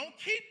 Don't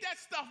keep that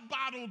stuff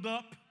bottled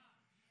up.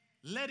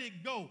 Let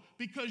it go,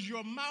 because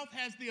your mouth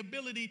has the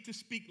ability to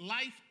speak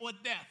life or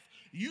death.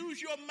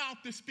 Use your mouth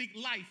to speak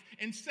life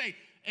and say,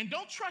 and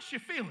don't trust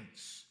your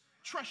feelings.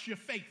 Trust your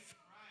faith.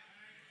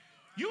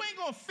 You ain't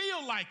going to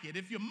feel like it.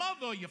 If your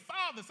mother or your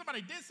father,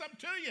 somebody did something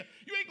to you,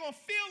 you ain't going to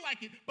feel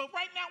like it. But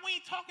right now, we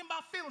ain't talking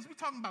about feelings. We're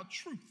talking about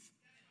truth.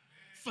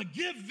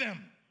 Forgive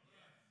them.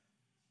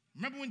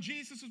 Remember when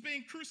Jesus was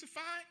being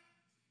crucified?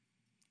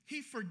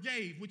 He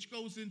forgave, which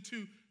goes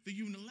into the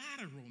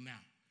unilateral now.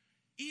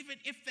 Even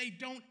if they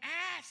don't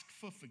ask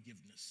for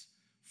forgiveness,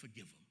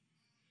 forgive them.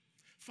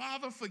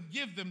 Father,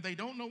 forgive them. They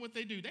don't know what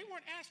they do. They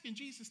weren't asking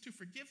Jesus to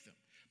forgive them,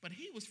 but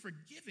he was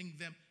forgiving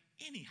them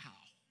anyhow.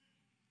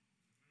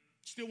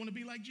 Still want to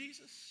be like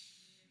Jesus?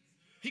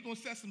 He going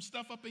to set some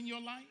stuff up in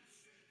your life?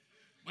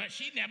 But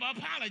she never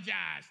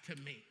apologized to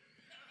me.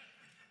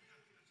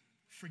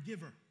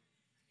 Forgive her.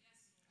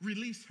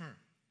 Release her.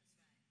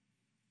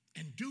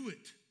 And do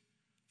it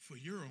for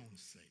your own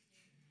sake.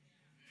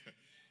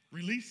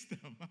 Release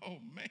them. Oh,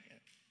 man.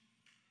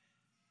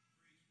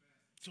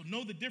 So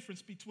know the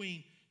difference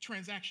between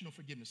transactional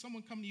forgiveness.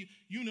 Someone come to you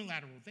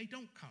unilateral. They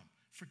don't come.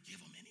 Forgive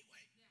them anyway.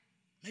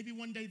 Maybe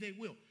one day they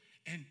will.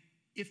 And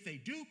if they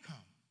do come,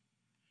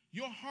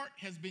 your heart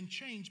has been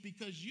changed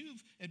because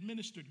you've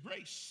administered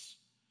grace.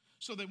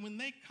 So that when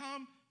they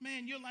come,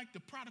 man, you're like the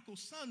prodigal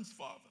son's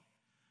father.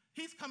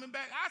 He's coming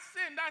back. I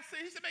sinned.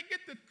 He said, man, get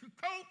the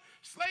coat,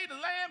 slay the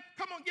lamb,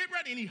 come on, get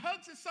ready. And he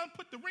hugs his son,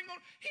 put the ring on.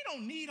 He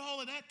don't need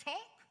all of that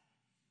talk.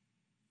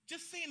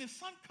 Just seeing his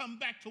son come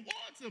back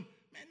towards him,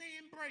 man, they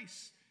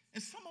embrace.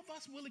 And some of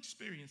us will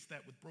experience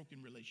that with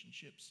broken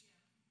relationships.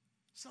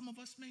 Some of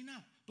us may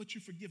not, but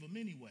you forgive them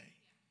anyway.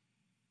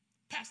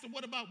 Pastor,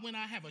 what about when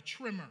I have a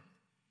tremor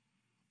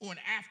or an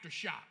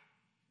aftershock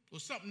or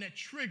something that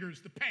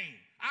triggers the pain?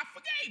 I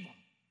forgave them,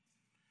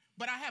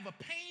 but I have a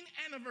pain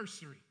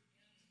anniversary.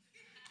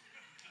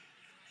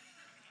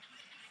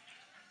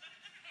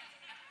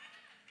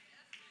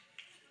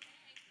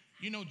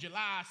 You know,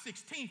 July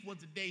 16th was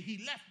the day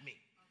he left me.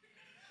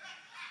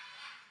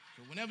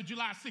 So whenever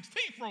July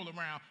 16th roll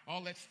around,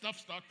 all that stuff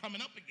start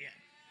coming up again.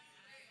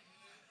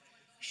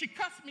 She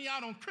cussed me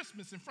out on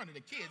Christmas in front of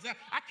the kids.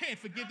 I can't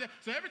forget that.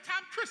 So every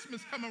time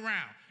Christmas come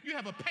around, you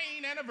have a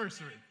pain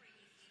anniversary.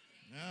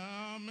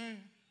 Oh, man.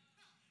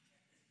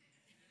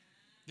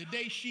 The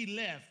day she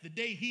left, the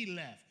day he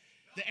left,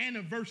 the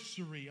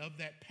anniversary of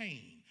that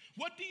pain.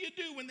 What do you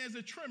do when there's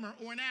a tremor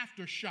or an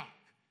aftershock?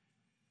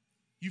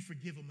 You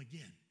forgive them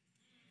again.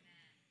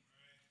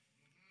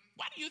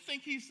 Why do you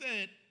think he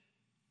said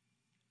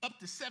up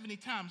to 70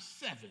 times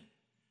 7?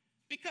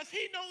 Because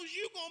he knows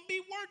you're going to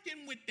be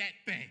working with that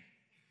thing.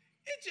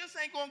 It just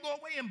ain't going to go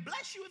away and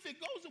bless you if it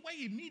goes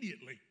away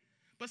immediately.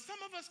 But some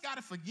of us got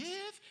to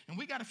forgive, and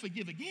we got to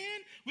forgive again.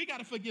 We got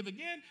to forgive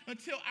again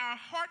until our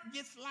heart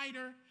gets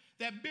lighter.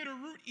 That bitter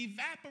root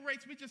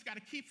evaporates. We just got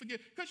to keep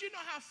forgiving. Because you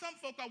know how some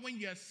folk are when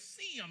you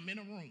see them in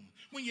a room,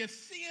 when you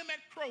see them at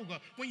Kroger,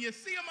 when you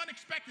see them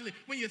unexpectedly,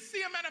 when you see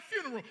them at a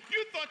funeral.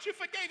 You thought you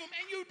forgave them,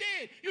 and you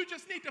did. You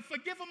just need to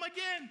forgive them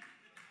again.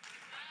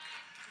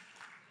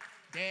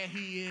 There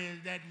he is,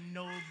 that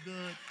no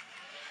good.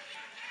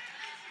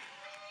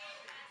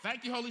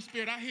 Thank you, Holy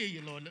Spirit. I hear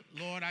you, Lord.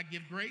 Lord, I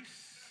give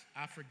grace.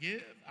 I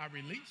forgive. I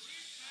release.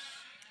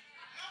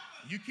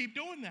 You keep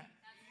doing that.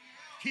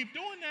 Keep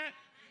doing that.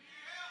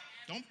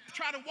 Don't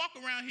try to walk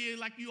around here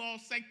like you all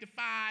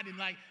sanctified and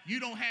like you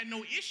don't have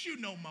no issue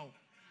no more.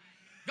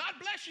 God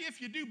bless you if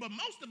you do, but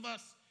most of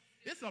us,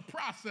 it's a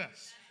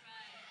process.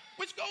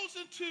 Which goes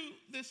into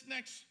this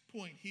next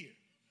point here.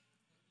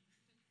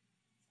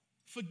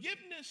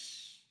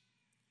 Forgiveness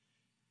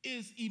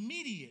is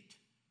immediate,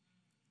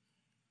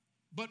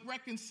 but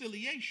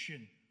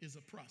reconciliation is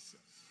a process.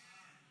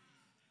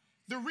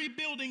 The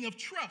rebuilding of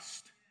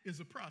trust is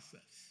a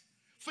process.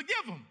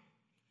 Forgive them,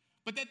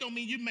 but that don't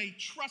mean you may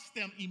trust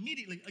them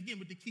immediately, again,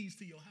 with the keys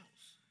to your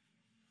house.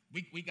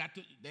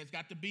 There's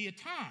got to be a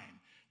time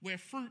where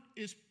fruit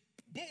is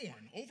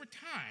born over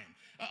time.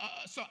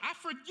 So I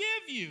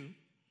forgive you,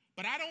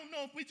 but I don't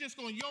know if we're just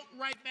going to yoke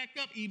right back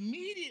up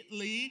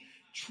immediately.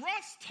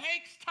 Trust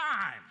takes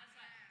time.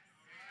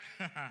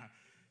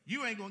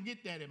 You ain't going to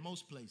get that in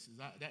most places.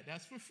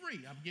 That's for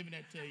free. I'm giving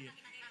that to you.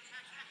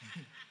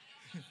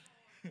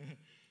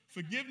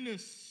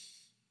 Forgiveness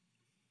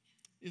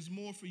is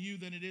more for you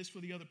than it is for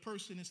the other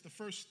person. It's the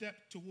first step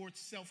towards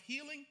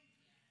self-healing.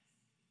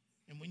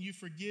 And when you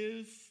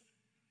forgive,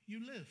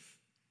 you live.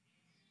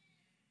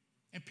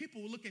 And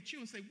people will look at you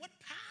and say, what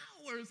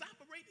power is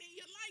operating in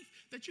your life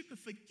that you can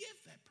forgive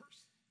that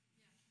person?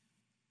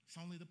 Yeah. It's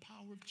only the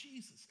power of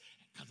Jesus,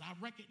 because I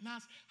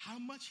recognize how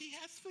much he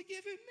has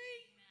forgiven me,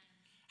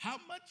 how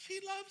much he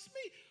loves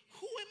me.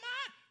 Who am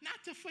I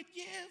not to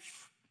forgive?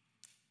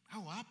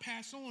 Oh, I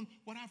pass on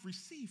what I've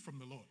received from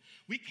the Lord.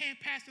 We can't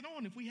pass it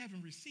on if we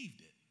haven't received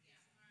it.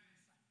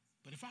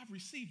 But if I've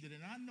received it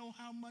and I know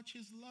how much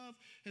his love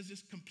has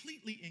just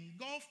completely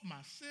engulfed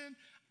my sin,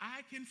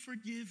 I can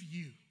forgive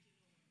you.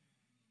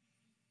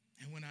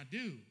 And when I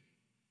do,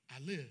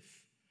 I live.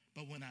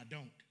 But when I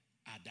don't,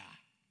 I die.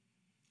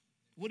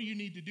 What do you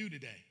need to do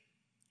today?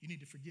 You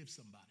need to forgive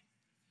somebody.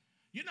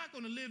 You're not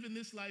going to live in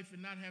this life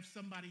and not have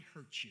somebody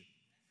hurt you.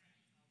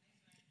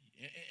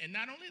 And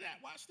not only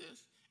that, watch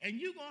this. And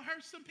you're going to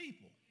hurt some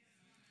people.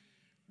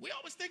 We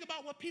always think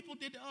about what people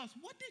did to us.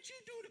 What did you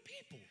do to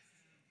people?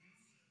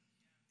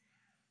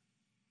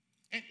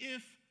 And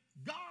if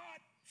God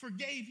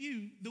forgave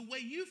you the way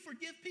you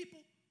forgive people,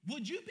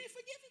 would you be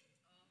forgiven?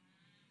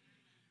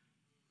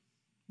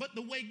 But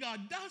the way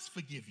God does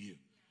forgive you,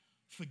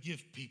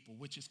 forgive people,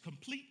 which is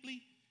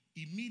completely,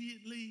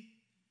 immediately,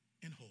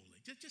 and wholly.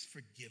 Just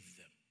forgive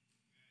them.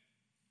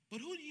 But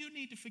who do you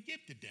need to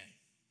forgive today?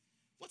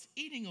 What's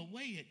eating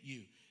away at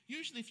you?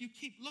 Usually if you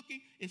keep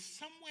looking, it's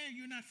somewhere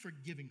you're not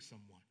forgiving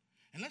someone.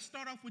 And let's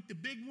start off with the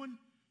big one,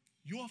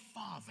 your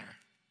father,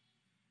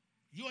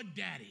 your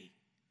daddy,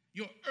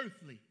 your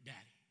earthly daddy.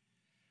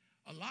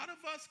 A lot of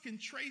us can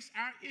trace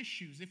our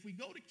issues. If we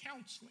go to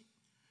counseling,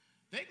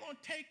 they're going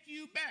to take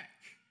you back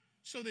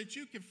so that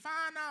you can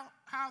find out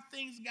how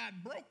things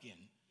got broken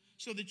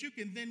so that you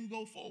can then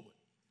go forward.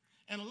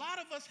 And a lot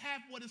of us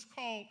have what is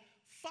called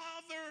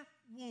father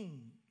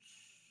wounds.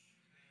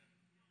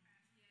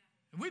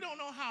 And we don't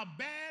know how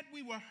bad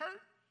we were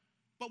hurt,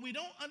 but we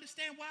don't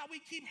understand why we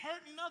keep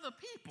hurting other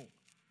people.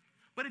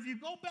 But if you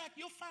go back,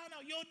 you'll find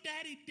out your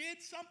daddy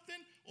did something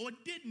or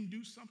didn't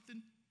do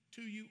something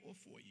to you or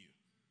for you.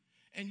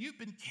 And you've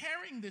been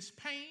carrying this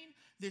pain,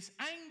 this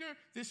anger,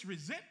 this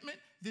resentment,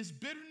 this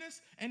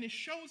bitterness, and it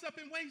shows up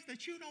in ways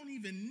that you don't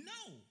even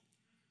know.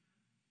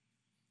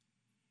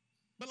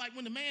 But like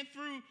when the man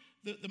threw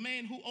the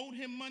man who owed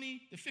him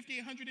money, the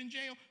 $5,800 in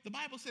jail, the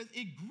Bible says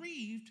it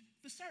grieved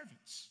the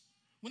servants.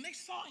 When they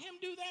saw him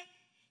do that,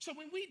 so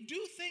when we do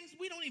things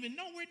we don't even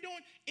know we're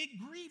doing, it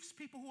grieves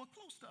people who are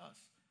close to us.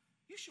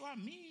 You sure are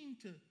mean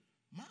to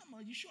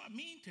mama. You sure are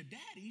mean to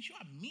daddy. You sure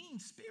are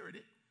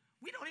mean-spirited.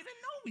 We don't even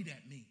know we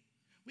that mean.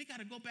 We got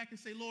to go back and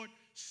say, Lord,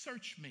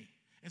 search me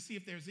and see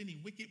if there's any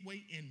wicked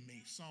way in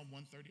me. Psalm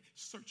 130,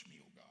 search me,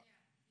 oh God.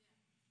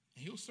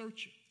 And he'll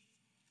search you.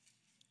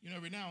 You know,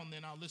 every now and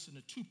then I'll listen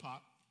to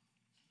Tupac.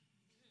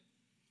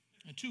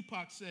 And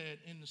Tupac said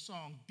in the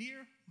song,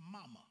 Dear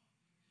Mama,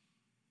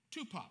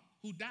 Tupac,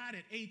 who died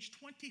at age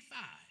 25,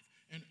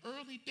 an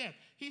early death,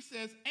 he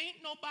says, ain't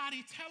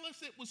nobody tell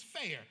us it was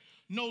fair.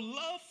 No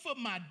love for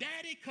my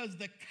daddy because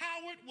the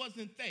coward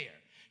wasn't there.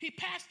 He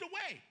passed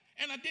away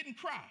and I didn't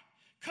cry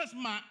because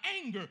my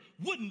anger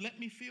wouldn't let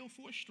me feel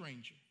for a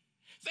stranger.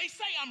 They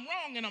say I'm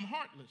wrong and I'm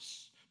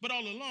heartless, but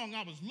all along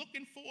I was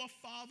looking for a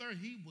father.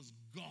 He was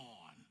gone.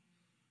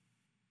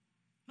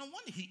 No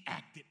wonder he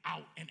acted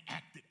out and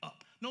acted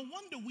up. No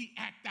wonder we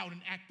act out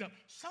and act up.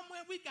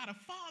 Somewhere we got a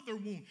father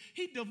wound.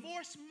 He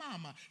divorced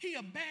mama. He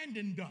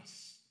abandoned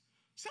us.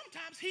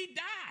 Sometimes he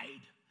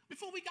died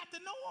before we got to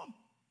know him.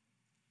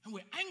 And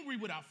we're angry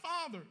with our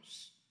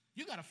fathers.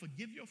 You got to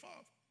forgive your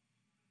father.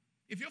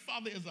 If your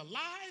father is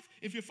alive,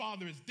 if your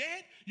father is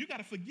dead, you got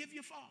to forgive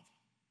your father.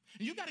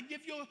 And you got to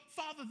give your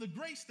father the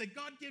grace that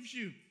God gives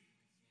you.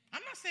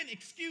 I'm not saying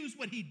excuse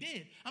what he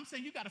did. I'm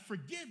saying you got to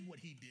forgive what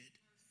he did.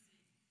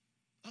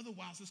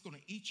 Otherwise, it's going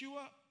to eat you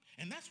up.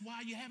 And that's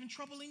why you're having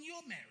trouble in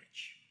your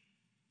marriage.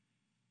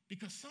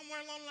 Because somewhere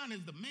along the line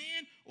is the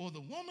man or the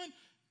woman,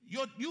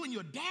 you and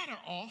your dad are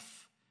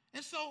off,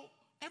 and so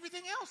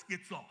everything else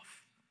gets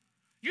off.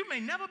 You may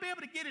never be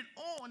able to get it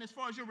on as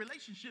far as your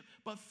relationship,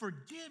 but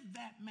forgive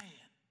that man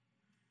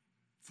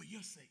for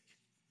your sake,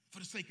 for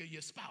the sake of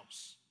your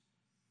spouse.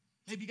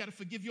 Maybe you got to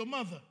forgive your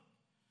mother.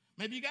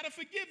 Maybe you got to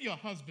forgive your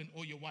husband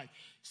or your wife.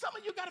 Some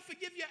of you got to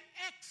forgive your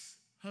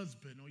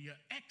ex-husband or your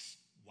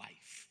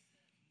ex-wife.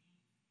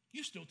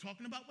 You're still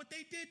talking about what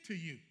they did to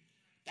you.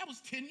 That was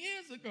 10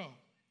 years ago.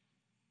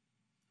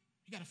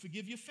 You got to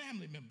forgive your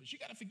family members. You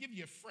got to forgive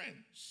your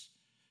friends.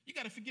 You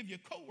got to forgive your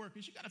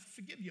coworkers. You got to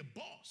forgive your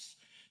boss.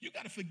 You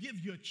got to forgive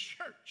your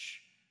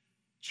church.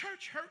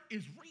 Church hurt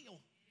is real.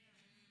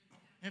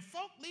 And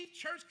folk leave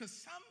church because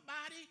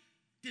somebody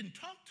didn't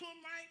talk to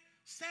them right,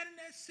 sat in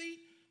that seat,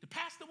 the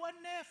pastor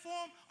wasn't there for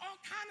them, all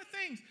kind of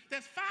things.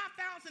 That's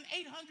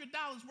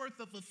 $5,800 worth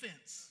of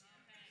offense.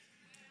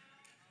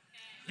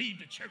 Leave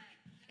the church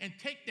and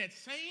take that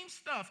same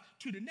stuff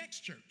to the next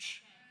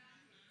church.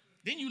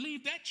 Then you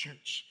leave that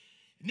church.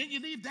 And then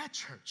you leave that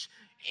church.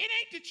 It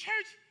ain't the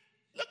church.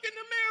 Look in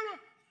the mirror.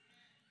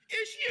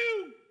 It's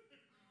you.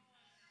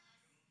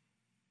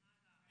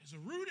 There's a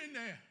root in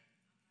there.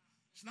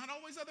 It's not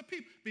always other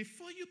people.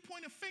 Before you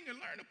point a finger,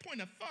 learn to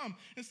point a thumb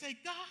and say,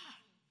 God,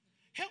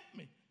 help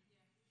me.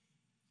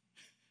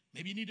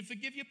 Maybe you need to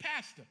forgive your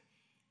pastor.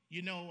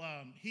 You know,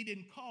 he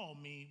didn't call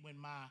me when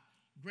my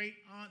great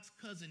aunt's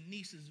cousin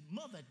niece's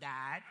mother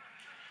died.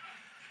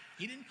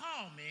 He didn't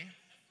call me.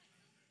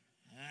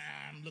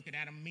 I'm looking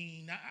at him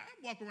mean. I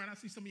walk around, I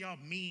see some of y'all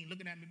mean,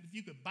 looking at me. If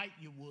you could bite,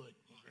 you would.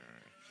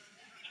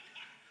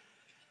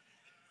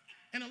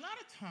 And a lot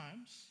of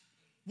times,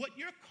 what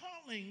you're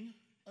calling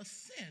a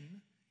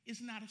sin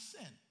is not a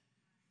sin.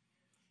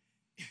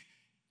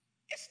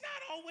 It's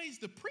not always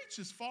the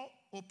preacher's fault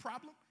or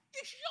problem.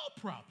 It's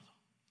your problem.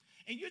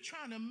 And you're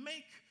trying to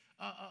make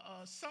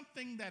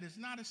something that is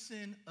not a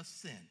sin.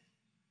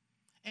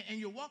 And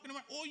you're walking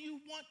around, or you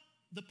want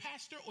the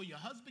pastor or your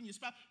husband, your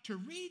spouse, to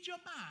read your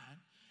mind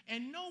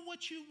and know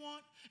what you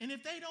want. And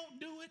if they don't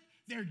do it,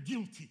 they're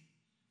guilty.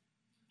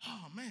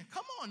 Oh, man,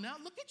 come on now.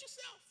 Look at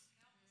yourself.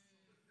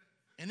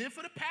 And then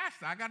for the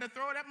pastor, I got to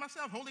throw it at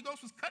myself. Holy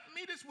Ghost was cutting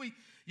me this week.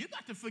 You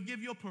got to forgive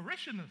your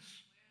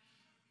parishioners.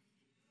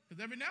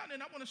 Because every now and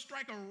then I want to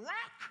strike a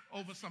rock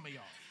over some of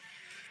y'all.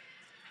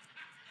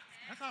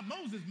 That's how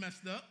Moses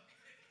messed up.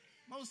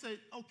 Moses said,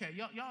 okay,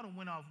 y'all done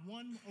went off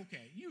one.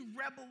 Okay, you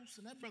rebels.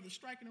 And that brother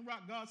striking a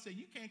rock, God said,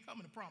 you can't come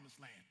in the promised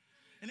land.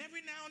 And every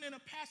now and then a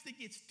pastor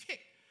gets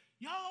ticked.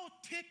 Y'all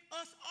tick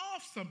us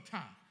off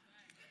sometime.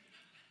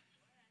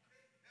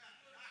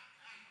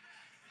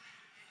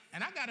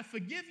 And I got to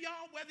forgive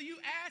y'all whether you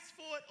ask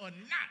for it or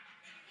not.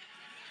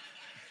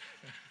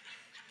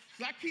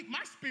 So I keep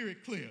my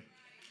spirit clear.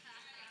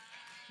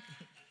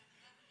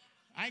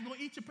 I ain't going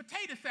to eat your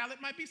potato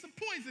salad. Might be some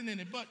poison in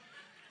it. But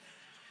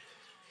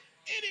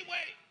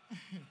anyway,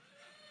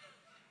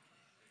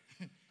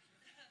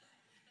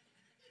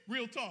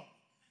 real talk.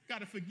 Got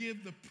to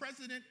forgive the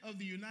President of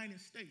the United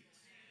States.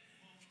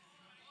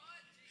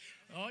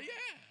 Oh,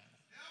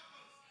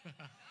 yeah.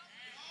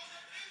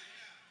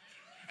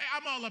 Hey,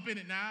 I'm all up in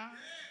it now.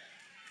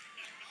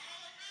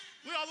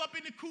 We're all up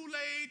in the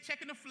Kool-Aid,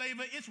 checking the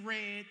flavor. It's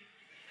red.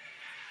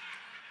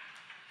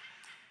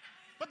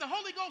 But the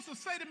Holy Ghost will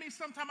say to me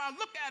sometime, I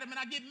look at him and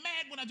I get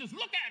mad when I just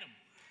look at him.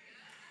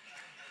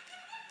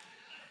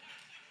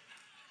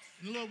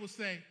 And the Lord will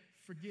say,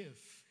 forgive.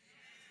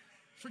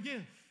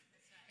 Forgive.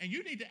 And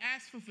you need to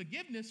ask for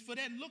forgiveness for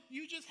that look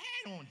you just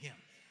had on him.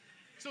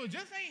 So it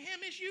just ain't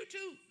him, it's you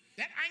too.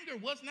 That anger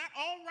was not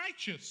all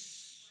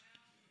righteous.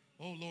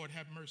 Oh, Lord,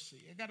 have mercy.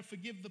 I got to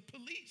forgive the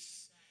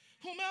police,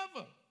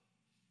 whomever.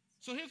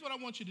 So here's what I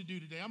want you to do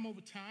today. I'm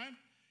over time.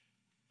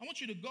 I want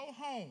you to go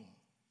home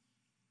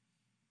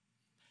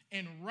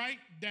and write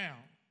down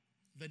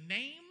the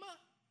name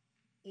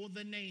or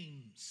the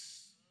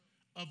names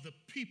of the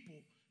people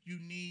you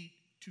need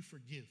to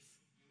forgive.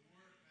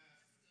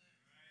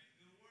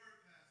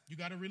 You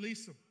got to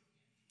release them.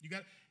 You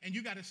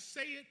got to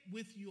say it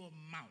with your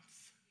mouth.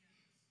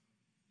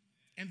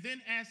 And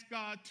then ask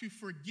God to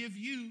forgive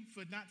you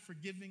for not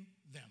forgiving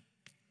them.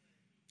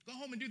 Go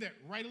home and do that.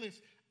 Write a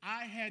list.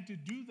 I had to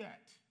do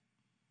that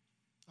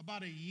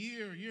about a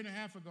year and a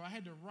half ago. I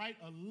had to write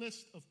a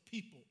list of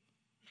people,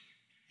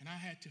 and I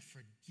had to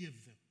forgive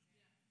them.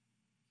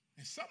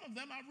 And some of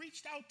them I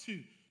reached out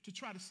to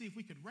try to see if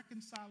we could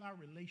reconcile our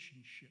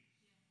relationship.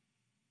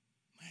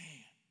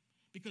 Man,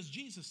 because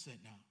Jesus said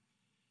now,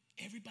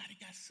 everybody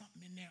got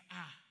something in their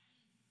eye.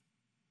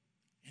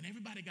 And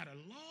everybody got a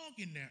log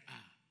in their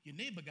eye. Your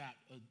neighbor got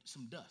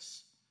some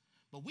dust.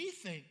 But we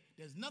think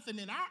there's nothing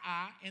in our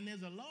eye and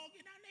there's a log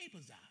in our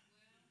neighbor's eye.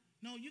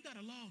 No, you got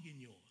a log in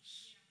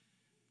yours.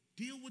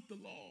 Deal with the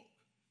log.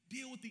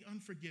 Deal with the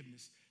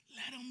unforgiveness.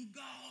 Let them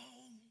go.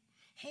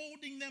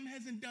 Holding them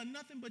hasn't done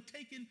nothing but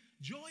taking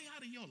joy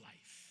out of your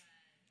life.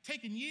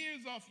 Taking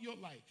years off your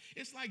life.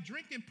 It's like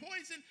drinking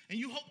poison and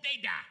you hope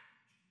they die.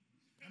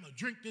 I'm going to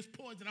drink this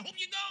poison. I hope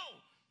you go.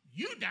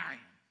 You dying.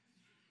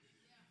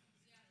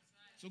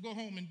 So go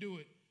home and do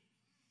it.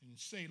 And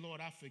say,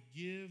 Lord, I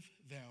forgive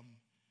them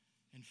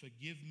and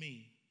forgive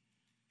me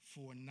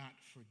for not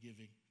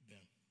forgiving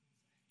them.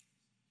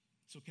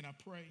 So can I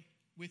pray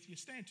with you?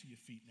 Stand to your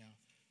feet now.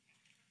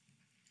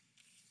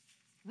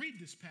 Read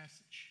this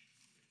passage.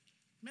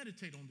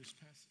 Meditate on this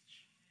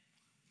passage.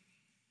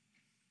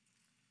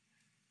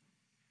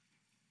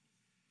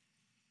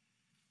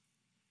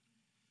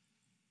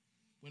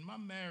 When my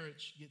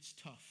marriage gets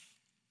tough,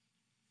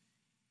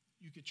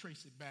 you could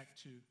trace it back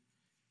to,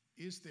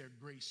 is there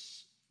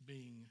grace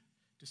being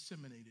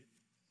disseminated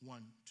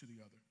one to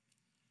the other.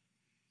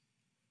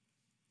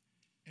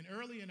 And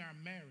early in our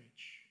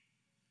marriage,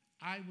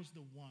 I was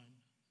the one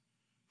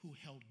who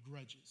held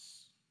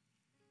grudges.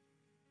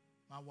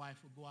 My wife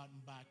would go out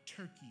and buy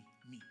turkey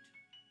meat.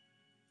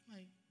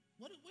 Like,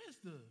 where's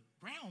the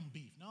ground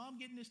beef? No, I'm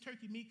getting this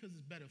turkey meat because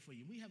it's better for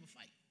you. We have a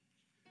fight.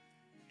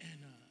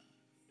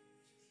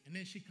 And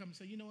then she'd come and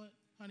say, you know what,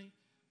 honey,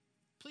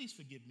 please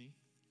forgive me.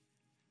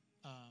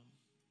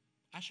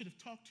 I should have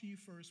talked to you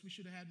first. We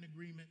should have had an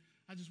agreement.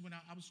 I just went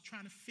out. I was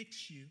trying to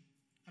fix you.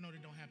 I know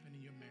that don't happen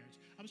in your marriage.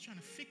 I was trying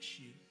to fix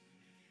you.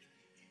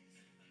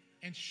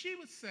 And she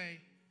would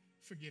say,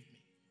 forgive me.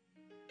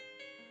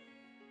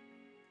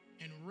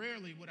 And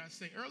rarely would I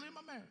say, early in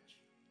my marriage,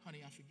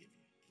 honey, I forgive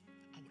you.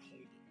 I would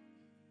hold it.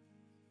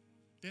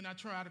 Then I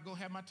try to go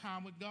have my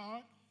time with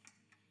God.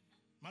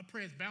 My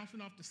prayers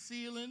bouncing off the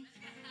ceiling.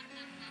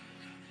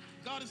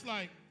 God is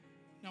like,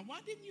 now why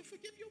didn't you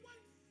forgive your wife?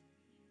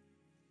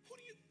 Who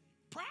do you,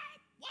 pride?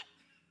 What?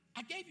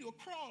 I gave you a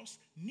cross.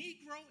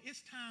 Negro,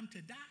 it's time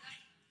to die.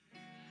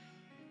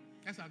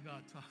 That's how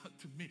God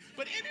talked to me.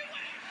 But anyway.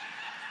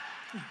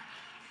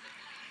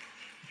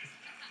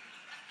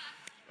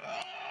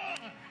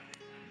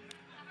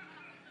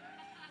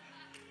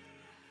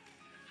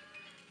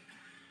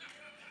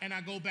 And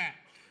I go back.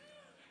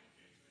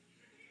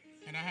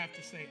 And I have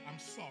to say, I'm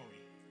sorry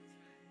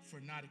for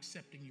not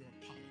accepting your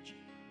apology.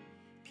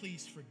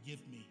 Please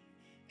forgive me.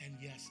 And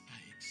yes,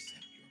 I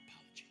accept your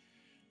apology.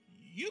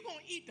 You're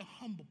going to eat the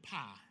humble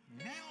pie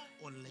now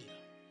or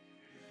later.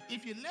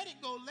 If you let it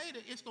go later,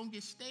 it's going to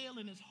get stale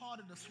and it's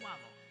harder to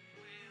swallow.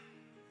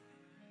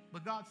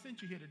 But God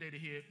sent you here today to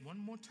hear it one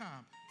more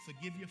time.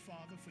 Forgive your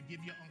father,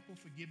 forgive your uncle,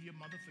 forgive your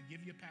mother,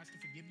 forgive your pastor,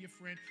 forgive your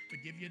friend,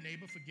 forgive your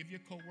neighbor, forgive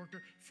your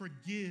coworker.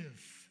 Forgive.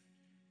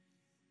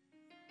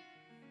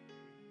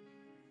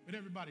 With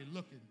everybody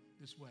looking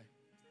this way.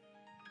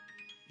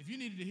 If you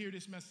needed to hear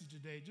this message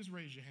today, just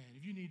raise your hand.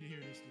 If you need to hear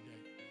this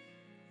today.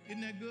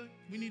 Isn't that good?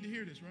 We need to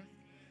hear this, right?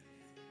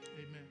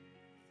 Amen.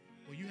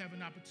 Well, you have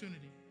an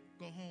opportunity.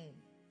 Go home.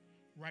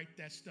 Write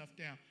that stuff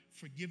down.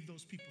 Forgive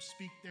those people.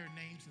 Speak their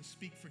names and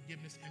speak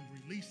forgiveness and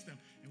release them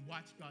and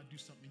watch God do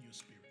something in your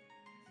spirit.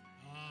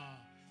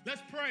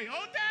 Let's pray.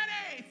 Oh,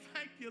 Daddy,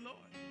 thank you, Lord.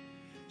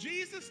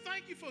 Jesus,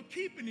 thank you for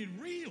keeping it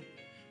real,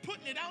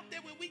 putting it out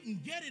there where we can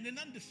get it and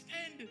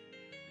understand it.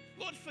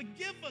 Lord,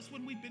 forgive us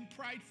when we've been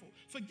prideful.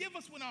 Forgive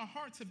us when our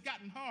hearts have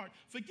gotten hard.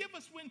 Forgive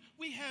us when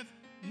we have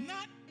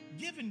not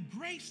given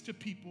grace to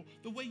people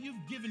the way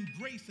you've given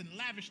grace and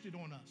lavished it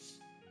on us.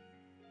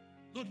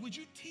 Lord, would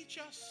you teach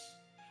us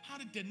how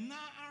to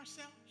deny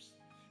ourselves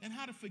and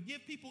how to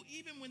forgive people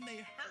even when they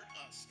hurt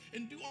us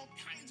and do all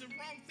kinds of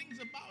wrong things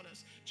about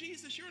us?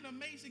 Jesus, you're an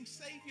amazing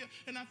Savior,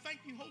 and I thank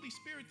you, Holy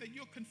Spirit, that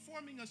you're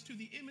conforming us to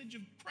the image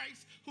of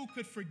Christ who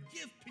could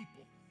forgive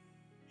people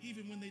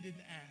even when they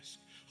didn't ask,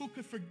 who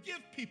could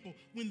forgive people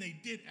when they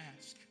did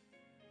ask.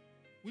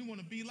 We want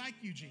to be like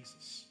you,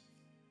 Jesus.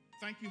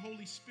 Thank you,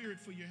 Holy Spirit,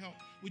 for your help.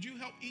 Would you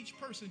help each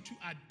person to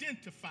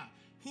identify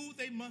who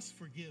they must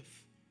forgive?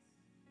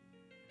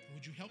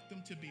 Would you help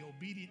them to be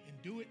obedient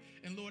and do it?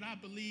 And Lord, I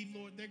believe,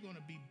 Lord, they're going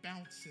to be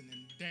bouncing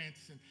and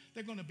dancing.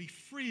 They're going to be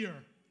freer.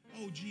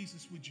 Oh,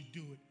 Jesus, would you do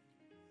it?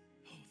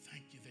 Oh,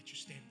 thank you that you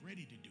stand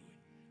ready to do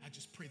it. I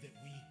just pray that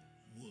we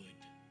would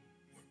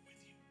work with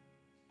you.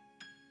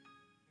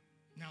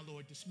 Now,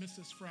 Lord, dismiss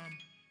us from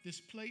this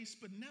place,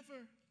 but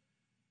never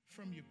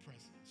from your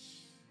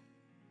presence.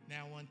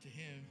 Now unto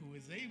him who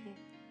is able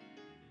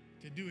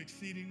to do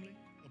exceedingly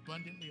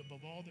abundantly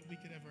above all that we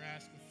could ever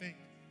ask or think.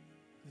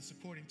 It's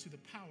according to the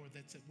power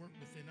that's at work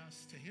within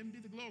us. To him be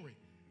the glory,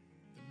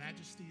 the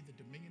majesty, the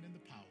dominion, and the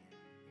power,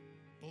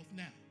 both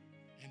now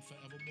and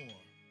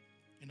forevermore.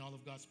 And all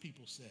of God's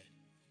people said,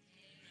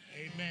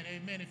 amen,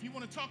 amen. If you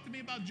want to talk to me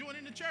about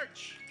joining the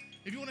church,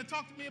 if you want to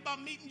talk to me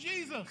about meeting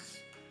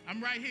Jesus,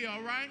 I'm right here,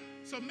 all right?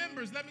 So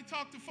members, let me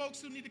talk to folks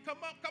who need to come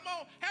up. Come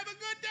on, have a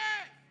good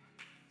day.